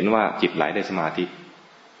ติเห็นว่าจิตไหลได้สมาธิ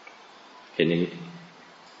เห็นอย่างนี้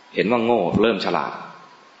เห็นว่าโง่เริ่มฉลาด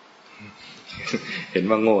เห็น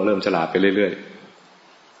ว่าโง่เริ่มฉลาดไปเรื่อย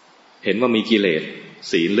ๆเห็นว่ามีกิเลส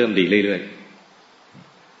ศีลเริ่มดีเรื่อยๆ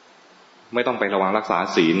ไม่ต้องไประวังรักษา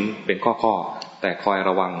ศีลเป็นข้อๆแต่คอย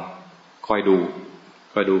ระวังคอยดู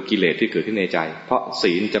คอยดูกิเลสที่เกิดขึ้นในใจเพราะ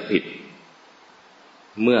ศีลจะผิด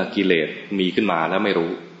เมื่อกิเลสมีขึ้นมาแล้วไม่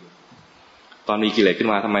รู้ตอนมีกิเลสขึ้น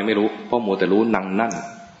มาทำไมไม่รู้เพราะมัวแต่รู้นั่น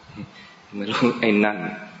ไม่รู้ไอ้นั่น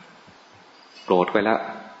โกรธไปแล้ว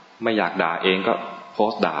ไม่อยากด่าเองก็โพ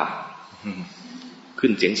สต์ด่าขึ้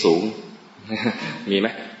นเสียงสูงมีไหม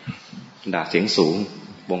ด่าเสียงสูง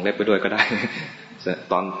วงเล็บไปด้วยก็ได้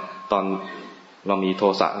ตอนเรามีโท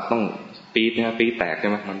สะต้องปี๊ดเนี่ยปี๊ดแตกใช่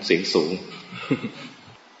ไหมมันเสียงสูง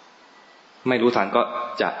ไม่รู้ทันก็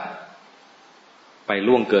จะไป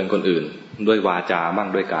ล่วงเกินคนอื่นด้วยวาจาบ้าง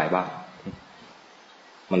ด้วยกายบ้าง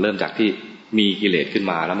มันเริ่มจากที่มีกิเลสขึ้น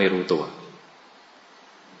มาแล้วไม่รู้ตัว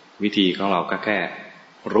วิธีของเราก็แค่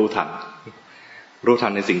รู้ทั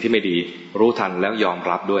นในสิ่งที่ไม่ดีรู้ทันแล้วยอม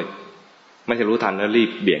รับด้วยไม่ใช่รู้ทันแล้วรีบ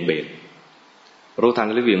เบี่ยงเบนรู้ทันแ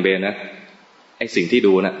ล้วรีบเบี่ยงเบนนะไอ้สิ่งที่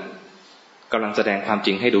ดูนะกำลังแสดงความจ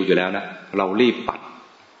ริงให้ดูอยู่แล้วนะเรารีบปัด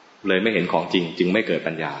เลยไม่เห็นของจริงจึงไม่เกิด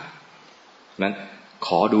ปัญญานั้นข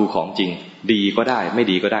อดูของจริงดีก็ได้ไม่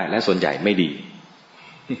ดีก็ได้และส่วนใหญ่ไม่ดี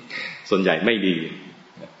ส่วนใหญ่ไม่ดี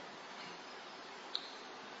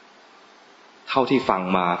เท่าที่ฟัง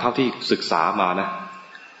มาเท่าที่ศึกษามานะ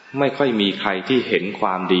ไม่ค่อยมีใครที่เห็นคว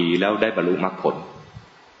ามดีแล้วได้บรรลุมรรคผล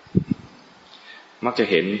มักจะ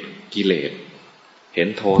เห็นกิเลสเห็น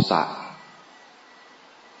โทสะ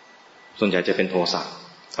ส่วนใหญ่จะเป็นโทสะ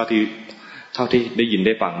เท่าที่ได้ยินไ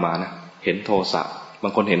ด้ฟังมานะเห็นโทสะบา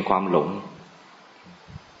งคนเห็นความหลง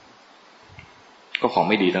ก็ของ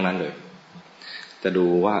ไม่ดีทั้งนั้นเลยจะดู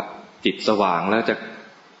ว่าจิตสว่างแล้วจะ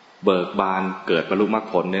เบิกบานเกิดบรรลุมรรค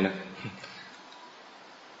ผลเนี่ยนะ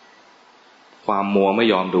ความมัวไม่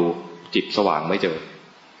ยอมดูจิตสว่างไม่เจอ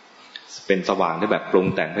เป็นสว่างได้แบบปรุง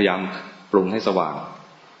แต่งพยายามปรุงให้สว่าง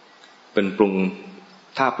เป็นปรุง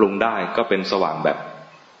ถ้าปรุงได้ก็เป็นสว่างแบบ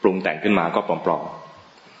ปรุงแต่งขึ้นมาก็ปลอม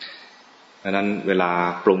ๆดังนั้นเวลา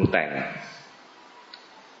ปรุงแต่ง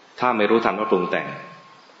ถ้าไม่รู้ทันว่าปรุงแต่ง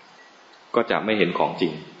ก็จะไม่เห็นของจริ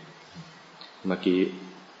งเมื่อกี้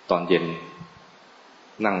ตอนเย็น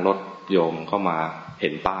นั่งรถโยมเข้ามาเห็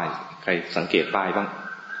นป้ายใครสังเกตป้ายบ้าง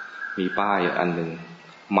มีป้ายอันหนึ่ง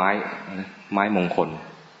ไม้มงคล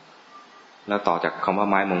แล้วต่อจากคำว่า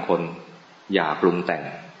ไม้มงคลอย่าปรุงแต่ง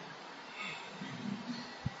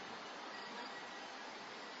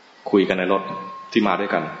คุยกันในรถที่มาด้ว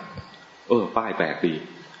ยกันป้ายแปลกดี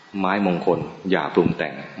ไม้มงคลอย่าปรุงแต่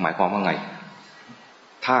งหมายความว่าไง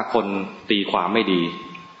ถ้าคนตีความไม่ดี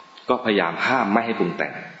ก็พยายามห้ามไม่ให้ปรุงแต่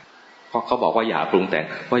งเพราะเขาบอกว่าอย่าปรุงแต่ง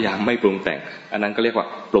พยายามไม่ปรุงแต่งอันนั้นก็เรียกว่า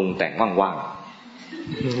ปรุงแต่งว่าง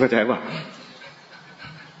ๆเข้าใจป่ะ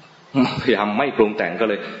พยายามไม่ปรุงแต่งก็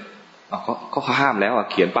เลยเขาห้ามแล้ว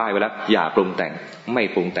เขียนป้ายไว้แล้วอย่าปรุงแต่งไม่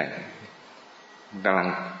ปรุงแต่งกำลัง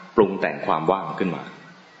ปรุงแต่งความว่างขึ้นมา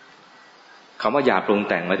คำว่าอย่าปรุง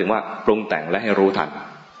แต่งหมายถึงว่าปรุงแต่งและให้รู้ทัน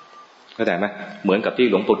เข้าใจไหมเหมือนกับที่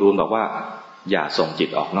หลวงปู่ดูลบอกว่าอย่าส่งจิต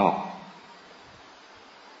ออกนอก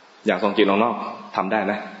อยากส่งจิตออกนอกทำได้ไ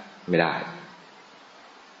หมไม่ได้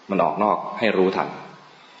มันออกนอกให้รู้ทัน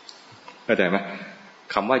เข้าใจไหม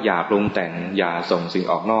คำว่าอย่าปรุงแต่งอย่าส่งสิ่ง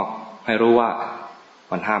ออกนอกให้รู้ว่า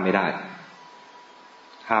มันห้ามไม่ได้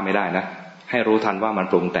นะให้รู้ทันว่ามัน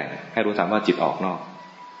ปรุงแต่งให้รู้ทันว่าจิตออกนอก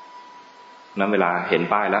นั้นเวลาเห็น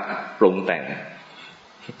ป้ายแล้วปรุงแต่ง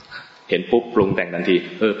เห็นปุ๊บปรุงแต่งทันที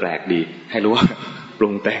แปลกดีให้รู้ว่าปรุ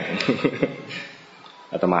งแต่ง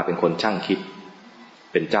อาตมาเป็นคนช่างคิด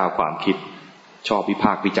เป็นเจ้าความคิดชอบวิพ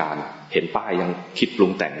ากษ์วิจารณ์เห็นป้ายยังคิดปรุ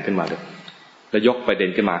งแต่งขึ้นมาเลยแล้วยกประเด็น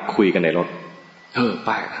ขึ้นมาคุยกันในรถ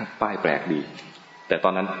ป้ายแปลกดีแต่ตอ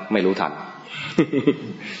นนั้นไม่รู้ทัน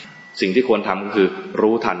สิ่งที่ควรทำก็คือ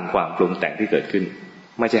รู้ทันความปรุงแต่งที่เกิดขึ้น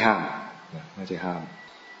ไม่ใช่ห้าม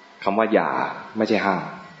คำว่าอย่าไม่ใช่ห้าม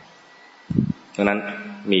ดังนั้น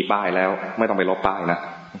มีป้ายแล้วไม่ต้องไปลบป้ายนะ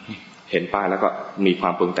เห็นป้ายแล้วก็มีควา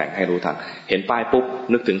มปรุงแต่งให้รู้ทันเห็นป้ายปุ๊บ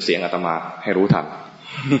นึกถึงเสียงอาตมาให้รู้ทัน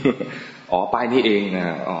ป้ายนี้เองนะ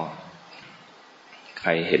ใคร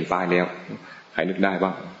เห็นป้ายแล้วใครนึกได้บ้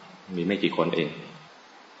างมีไม่กี่คนเอง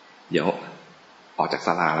เดี๋ยวออกจากศ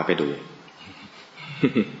าลาแล้วไปดู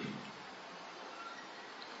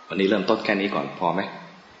วันนี้เริ่มต้นแค่นี้ก่อนพอไหม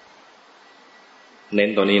เน้น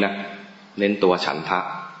ตัวนี้นะเน้นตัวฉันทะ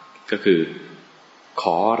ก็คือข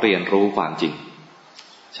อเรียนรู้ความจริง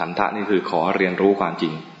ฉันทะนี่คือขอเรียนรู้ความจริ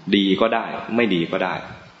งดีก็ได้ไม่ดีก็ได้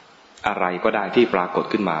อะไรก็ได้ที่ปรากฏ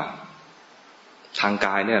ขึ้นมาทางก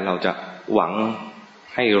ายเนี่ยเราจะหวัง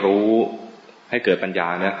ให้รู้ให้เกิดปัญญา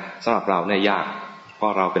เนี่ยสำหรับเราเนี่ยยากเพรา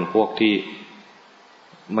ะเราเป็นพวกที่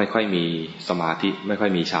ไม่ค่อยมีสมาธิไม่ค่อ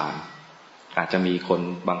ยมีฌานอาจจะมีคน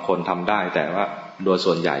บางคนทำได้แต่ว่าโดย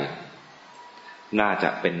ส่วนใหญ่น่าจะ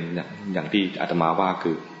เป็นอย่างที่อาตมาว่า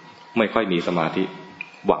คือไม่ค่อยมีสมาธิ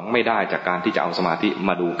หวังไม่ได้จากการที่จะเอาสมาธิม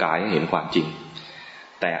าดูกายให้เห็นความจริง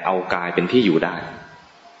แต่เอากายเป็นที่อยู่ได้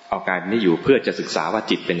เอากายเป็นที่อยู่เพื่อจะศึกษาว่า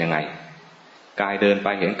จิตเป็นยังไงกายเดินไป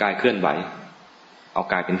เห็นกายเคลื่อนไหวเอา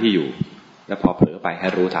กายเป็นที่อยู่แล้วพอเผลอไปให้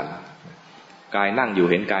รู้ทันกายนั่งอยู่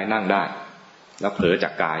เห็นกายนั่งได้แล้วเผลอจา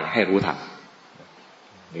กกายให้รู้ทัน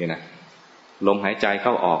นี่นะลมหายใจเข้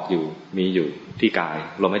าออกอยู่มีอยู่ที่กาย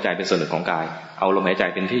ลมหายใจเป็นส่วนหนึ่งของกายเอาลมหายใจ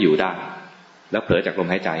เป็นที่อยู่ได้แล้วเผลอจากลม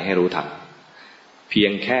หายใจให้รู้ทันเพีย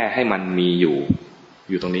งแค่ให้มันมีอ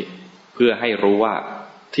ยู่ตรงนี้เพื่อให้รู้ว่า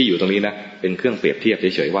ที่อยู่ตรงนี้นะเป็นเครื่องเปรียบเทียบ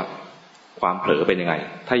เฉยๆว่าความเผลอเป็นยังไง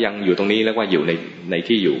ถ้ายังอยู่ตรงนี้เรียกว่าอยู่ใน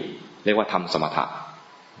ที่อยู่เรียกว่าทำสมถะ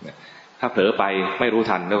ถ้าเผลอไปไม่รู้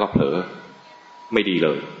ทันเรียกว่าเผลอไม่ดีเล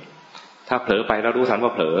ยถ้าเผลอไปแล้วรู้ทันว่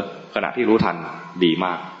าเผลอขณะที่รู้ทันดีม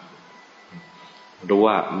ากรู้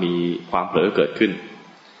ว่ามีความเผลอเกิดขึ้น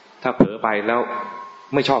ถ้าเผลอไปแล้ว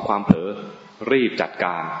ไม่ชอบความเผลอรีบจัดก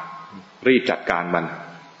ารมัน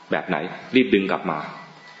แบบไหนรีบดึงกลับมา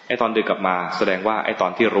ไอ้ตอนดึงกลับมาแสดงว่าไอ้ตอ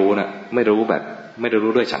นที่รู้น่ะไม่ได้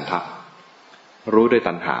รู้ด้วยฉันทะรู้ด้วย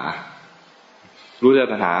ตัณหา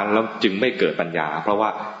แล้วจึงไม่เกิดปัญญาเพราะว่า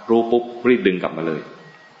รู้ปุ๊บรีบดึงกลับมาเลย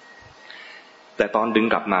แต่ตอนดึง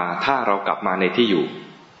กลับมาถ้าเรากลับมาในที่อยู่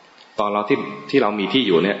ตอนเราที่เรามีที่อ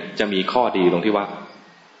ยู่เนี่ยจะมีข้อดีตรงที่ว่า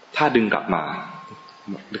ถ้าดึงกลับมา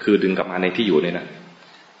คือดึงกลับมาในที่อยู่เนี่ยนะ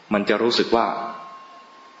มันจะรู้สึกว่า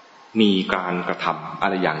มีการกระทำอะ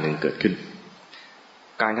ไรอย่างหนึ่งเกิดขึ้น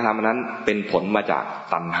การกระทำนั้นเป็นผลมาจาก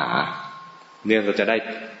ตัณหาเนี่ยเราจะได้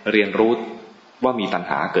เรียนรู้ว่ามีตัณ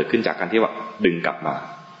หาเกิดขึ้นจากการที่ว่าดึงกลับมา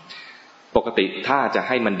ปกติถ้าจะใ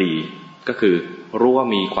ห้มันดีก็คือรู้ว่า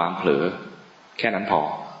มีความเผลอแค่นั้นพอ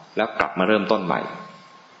แล้วกลับมาเริ่มต้นใหม่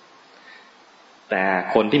แต่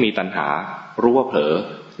คนที่มีตัณหารู้ว่าเผลอ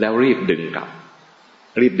แล้วรีบดึงกลับ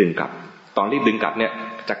ตอนรีบดึงกลับเนี่ย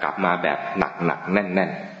จะกลับมาแบบหนักแน่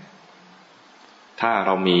นถ้าเ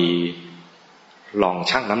รามีลอง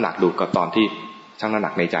ชั่งน้ำหนักดูกับตอนที่ชั่งน้ำห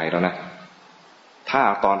นักในใจแล้วนะถ้า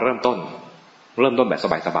ตอนเริ่มต้นแบบ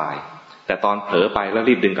สบายๆแต่ตอนเผลอไปแล้ว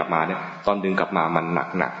รีบดึงกลับมาเนี่ยตอนดึงกลับมามันห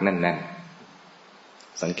นักแน่น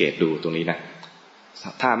สังเกตดูตรงนี้นะ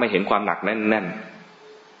ถ้าไม่เห็นความหนักแน่น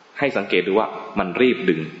ให้สังเกตดูว่ามันรีบ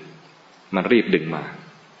ดึงมา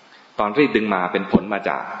ตอนรีบดึงมาเป็นผลมา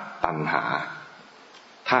จากตัณหา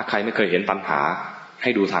ถ้าใครไม่เคยเห็นตัณหาให้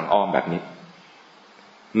ดูทางอ้อมแบบนี้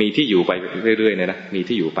มีที่อยู่ไปเรื่อยๆเนี่ยนะมี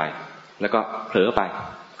ที่อยู่ไปแล้วก็เผลอไป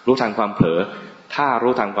รู้ทันความเผลอถ้า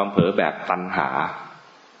รู้ทันความเผลอแบบตัณหา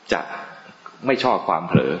จะไม่ชอบความ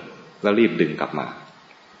เผลอแล้วรีบดึงกลับมา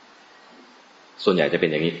ส่วนใหญ่จะเป็น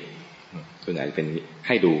อย่างนี้ใ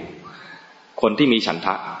ห้ดูคนที่มีฉันท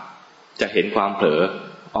ะจะเห็นความเผลอ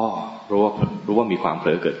รู้ว่ามีความเผล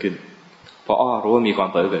อเกิดขึ้นพอรู้ว่ามีความ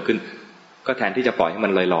เผลอเกิดขึ้นก็แทนที่จะปล่อยให้มั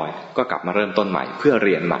นลอยๆก็กลับมาเริ่มต้นใหม่เพื่อเ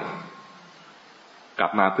รียนใหม่กลั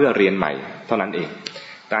บมาเพื่อเรียนใหม่เท่านั้นเอง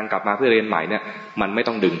การกลับมาเพื่อเรียนใหม่เนี่ยมันไม่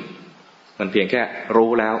ต้องดึงมันเพียงแค่รู้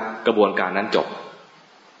แล้วกระบวนการนั้นจบ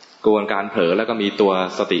กระบวนการเผลอแล้วก็มีตัว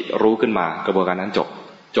สติรู้ขึ้นมากระบวนการนั้น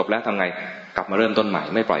จบแล้วทำไงกลับมาเริ่มต้นใหม่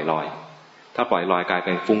ไม่ปล่อยลอยถ้าปล่อยลอยกลายเ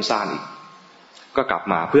ป็นฟุ้งซ่านอีกก็กลับ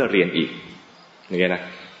มาเพื่อเรียนอีกอย่างเงี้ยนะ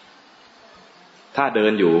ถ้าเดิ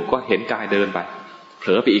นอยู่ก็เห็นกายเดินไปเผล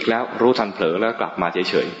อไปอีกแล้วรู้ทันเผลอแล้วกลับมา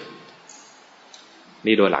เฉยๆ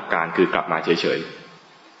นี่โดยหลักการคือกลับมาเฉย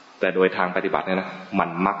ๆแต่โดยทางปฏิบัติเนี่ยนะมัน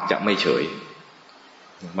มักจะไม่เฉย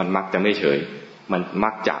มันมัก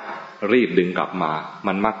จะรีบดึงกลับมา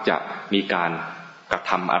มันมักจะมีการกระ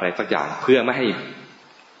ทำอะไรสักอย่างเพื่อไม่ให้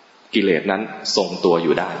กิเลสนั้นทรงตัวอ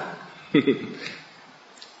ยู่ได้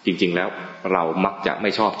จริงๆแล้วเรามักจะไม่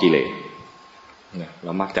ชอบกิเลสเร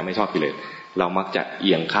ามักจะไม่ชอบกิเลสเรามักจะเ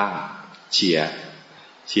อียงข้างเชีย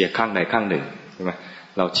ร์ข้างใดข้างหนึ่งใช่ไหม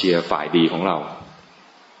เราเชียร์ฝ่ายดีของเรา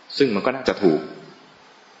ซึ่งมันก็น่าจะถูก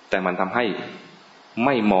แต่มันทำให้ไ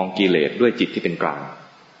ม่มองกิเลสด้วยจิตที่เป็นกลาง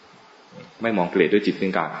ไม่มองกิเลสด้วยจิตเป็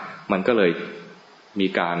นกลางมันก็เลยมี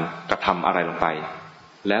การกระทำอะไรลงไป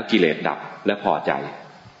แล้วกิเลสดับและพอใจ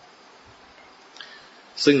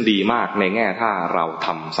ซึ่งดีมากในแง่ถ้าเราท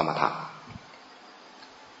ำสมถะ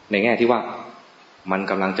ในแง่ที่ว่ามัน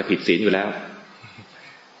กำลังจะผิดศีลอยู่แล้ว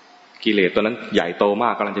กิเลสตัวนั้นใหญ่โตมา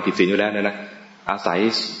กกำลังจะผิดศีลอยู่แล้วเนี่ยนะอาศัย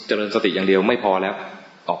เจริญสติอย่างเดียวไม่พอแล้ว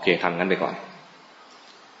โอเคทำงั้นไปก่อน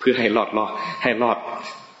เพื่อให้รอ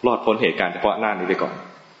ดพ้นเหตุการณ์เฉพาะหน้านี้ไปก่อน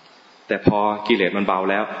แต่พอกิเลสมันเบา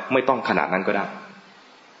แล้วไม่ต้องขนาดนั้นก็ไ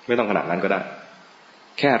ด้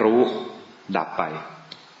แค่รู้ดับไป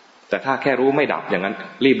แต่ถ้าแค่รู้ไม่ดับอย่างนั้น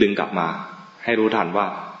รีบดึงกลับมาให้รู้ทันว่า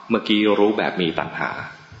เมื่อกี้รู้แบบมีตัณหา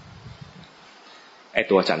ไอ้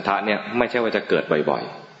ตัวฉันทะเนี่ยไม่ใช่ว่าจะเกิดบ่อย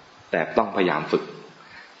ๆแต่ต้องพยายามฝึก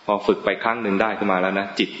พอฝึกไปครั้งหนึ่งได้ขึ้นมาแล้วนะ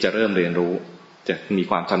จิตจะเริ่มเรียนรู้จะมี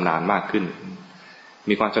ความชำนาญมากขึ้น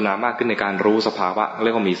ในการรู้สภาวะเรี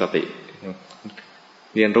ยกว่ามีสติ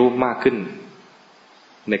เรียนรู้มากขึ้น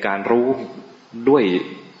ในการรู้ด้วย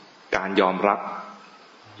การยอมรับ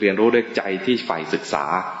เรียนรู้ด้วยใจที่ใฝ่ศึกษา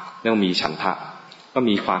แล้วมีฉันทะก็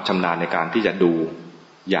มีความชำนาญในการที่จะดู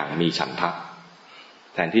อย่างมีฉันทะ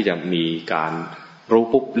แทนที่จะมีการรู้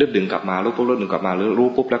ปุ๊บลึกดึงกลับมารู้ปุ๊บลึกดึงกลับมาหรือรู้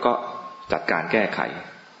ปุ๊บแล้วก็จัดการแก้ไข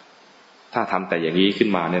ถ้าทำแต่อย่างนี้ขึ้น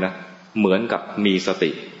มาเนี่ยนะเหมือนกับมีส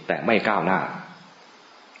ติแต่ไม่ก้าวหน้า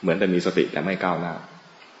เหมือนแต่มีสติแต่ไม่ก้าวหน้า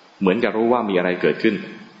เหมือนกับรู้ว่ามีอะไรเกิดขึ้น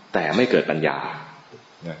แต่ไม่เกิดปัญญา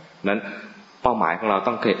นั้นเป้าหมายของเรา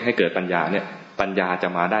ต้องให้เกิดปัญญาเนี่ยปัญญาจะ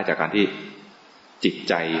มาได้จากการที่จิต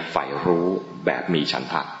ใจใฝ่รู้แบบมีฉัน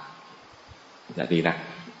ทะอย่างนี้นะ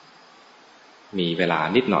มีเวลา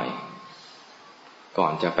นิดหน่อยก่อ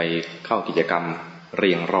นจะไปเข้ากิจกรรมเ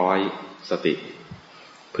รียงร้อยสติ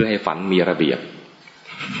เพื่อให้ฝันมีระเบียบ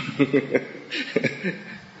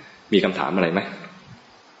มีคำถามอะไรไหม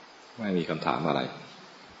ไม่มีคำถามอะไร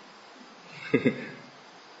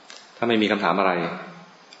ถ้าไม่มีคำถามอะไร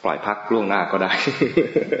ปล่อยพักล่วงหน้าก็ได้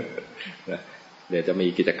เดี๋ยวจะมี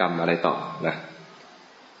กิจกรรมอะไรต่อนะ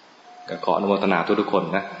ก็ขออนุโมทนาทุกคน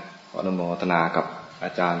นะขออนุโมทนากับอ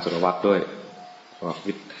าจารย์สุรวัตรด้วย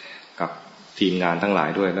กับทีมงานทั้งหลาย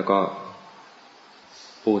ด้วยแล้วก็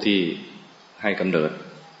ผู้ที่ให้กำเนิด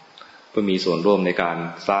เพื่อมีส่วนร่วมในการ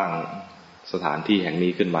สร้างสถานที่แห่ง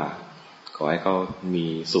นี้ขึ้นมาขอให้เขามี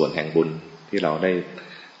ส่วนแห่งบุญที่เราได้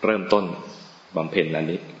เริ่มต้นบำเพ็ญอัน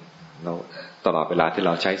นี้เราตลอดเวลาที่เร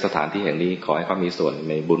าใช้สถานที่แห่งนี้ขอให้เขามีส่วน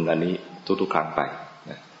ในบุญอันนี้ทุกๆครั้งไป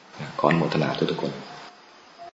ขออนุโมทนาทุกคน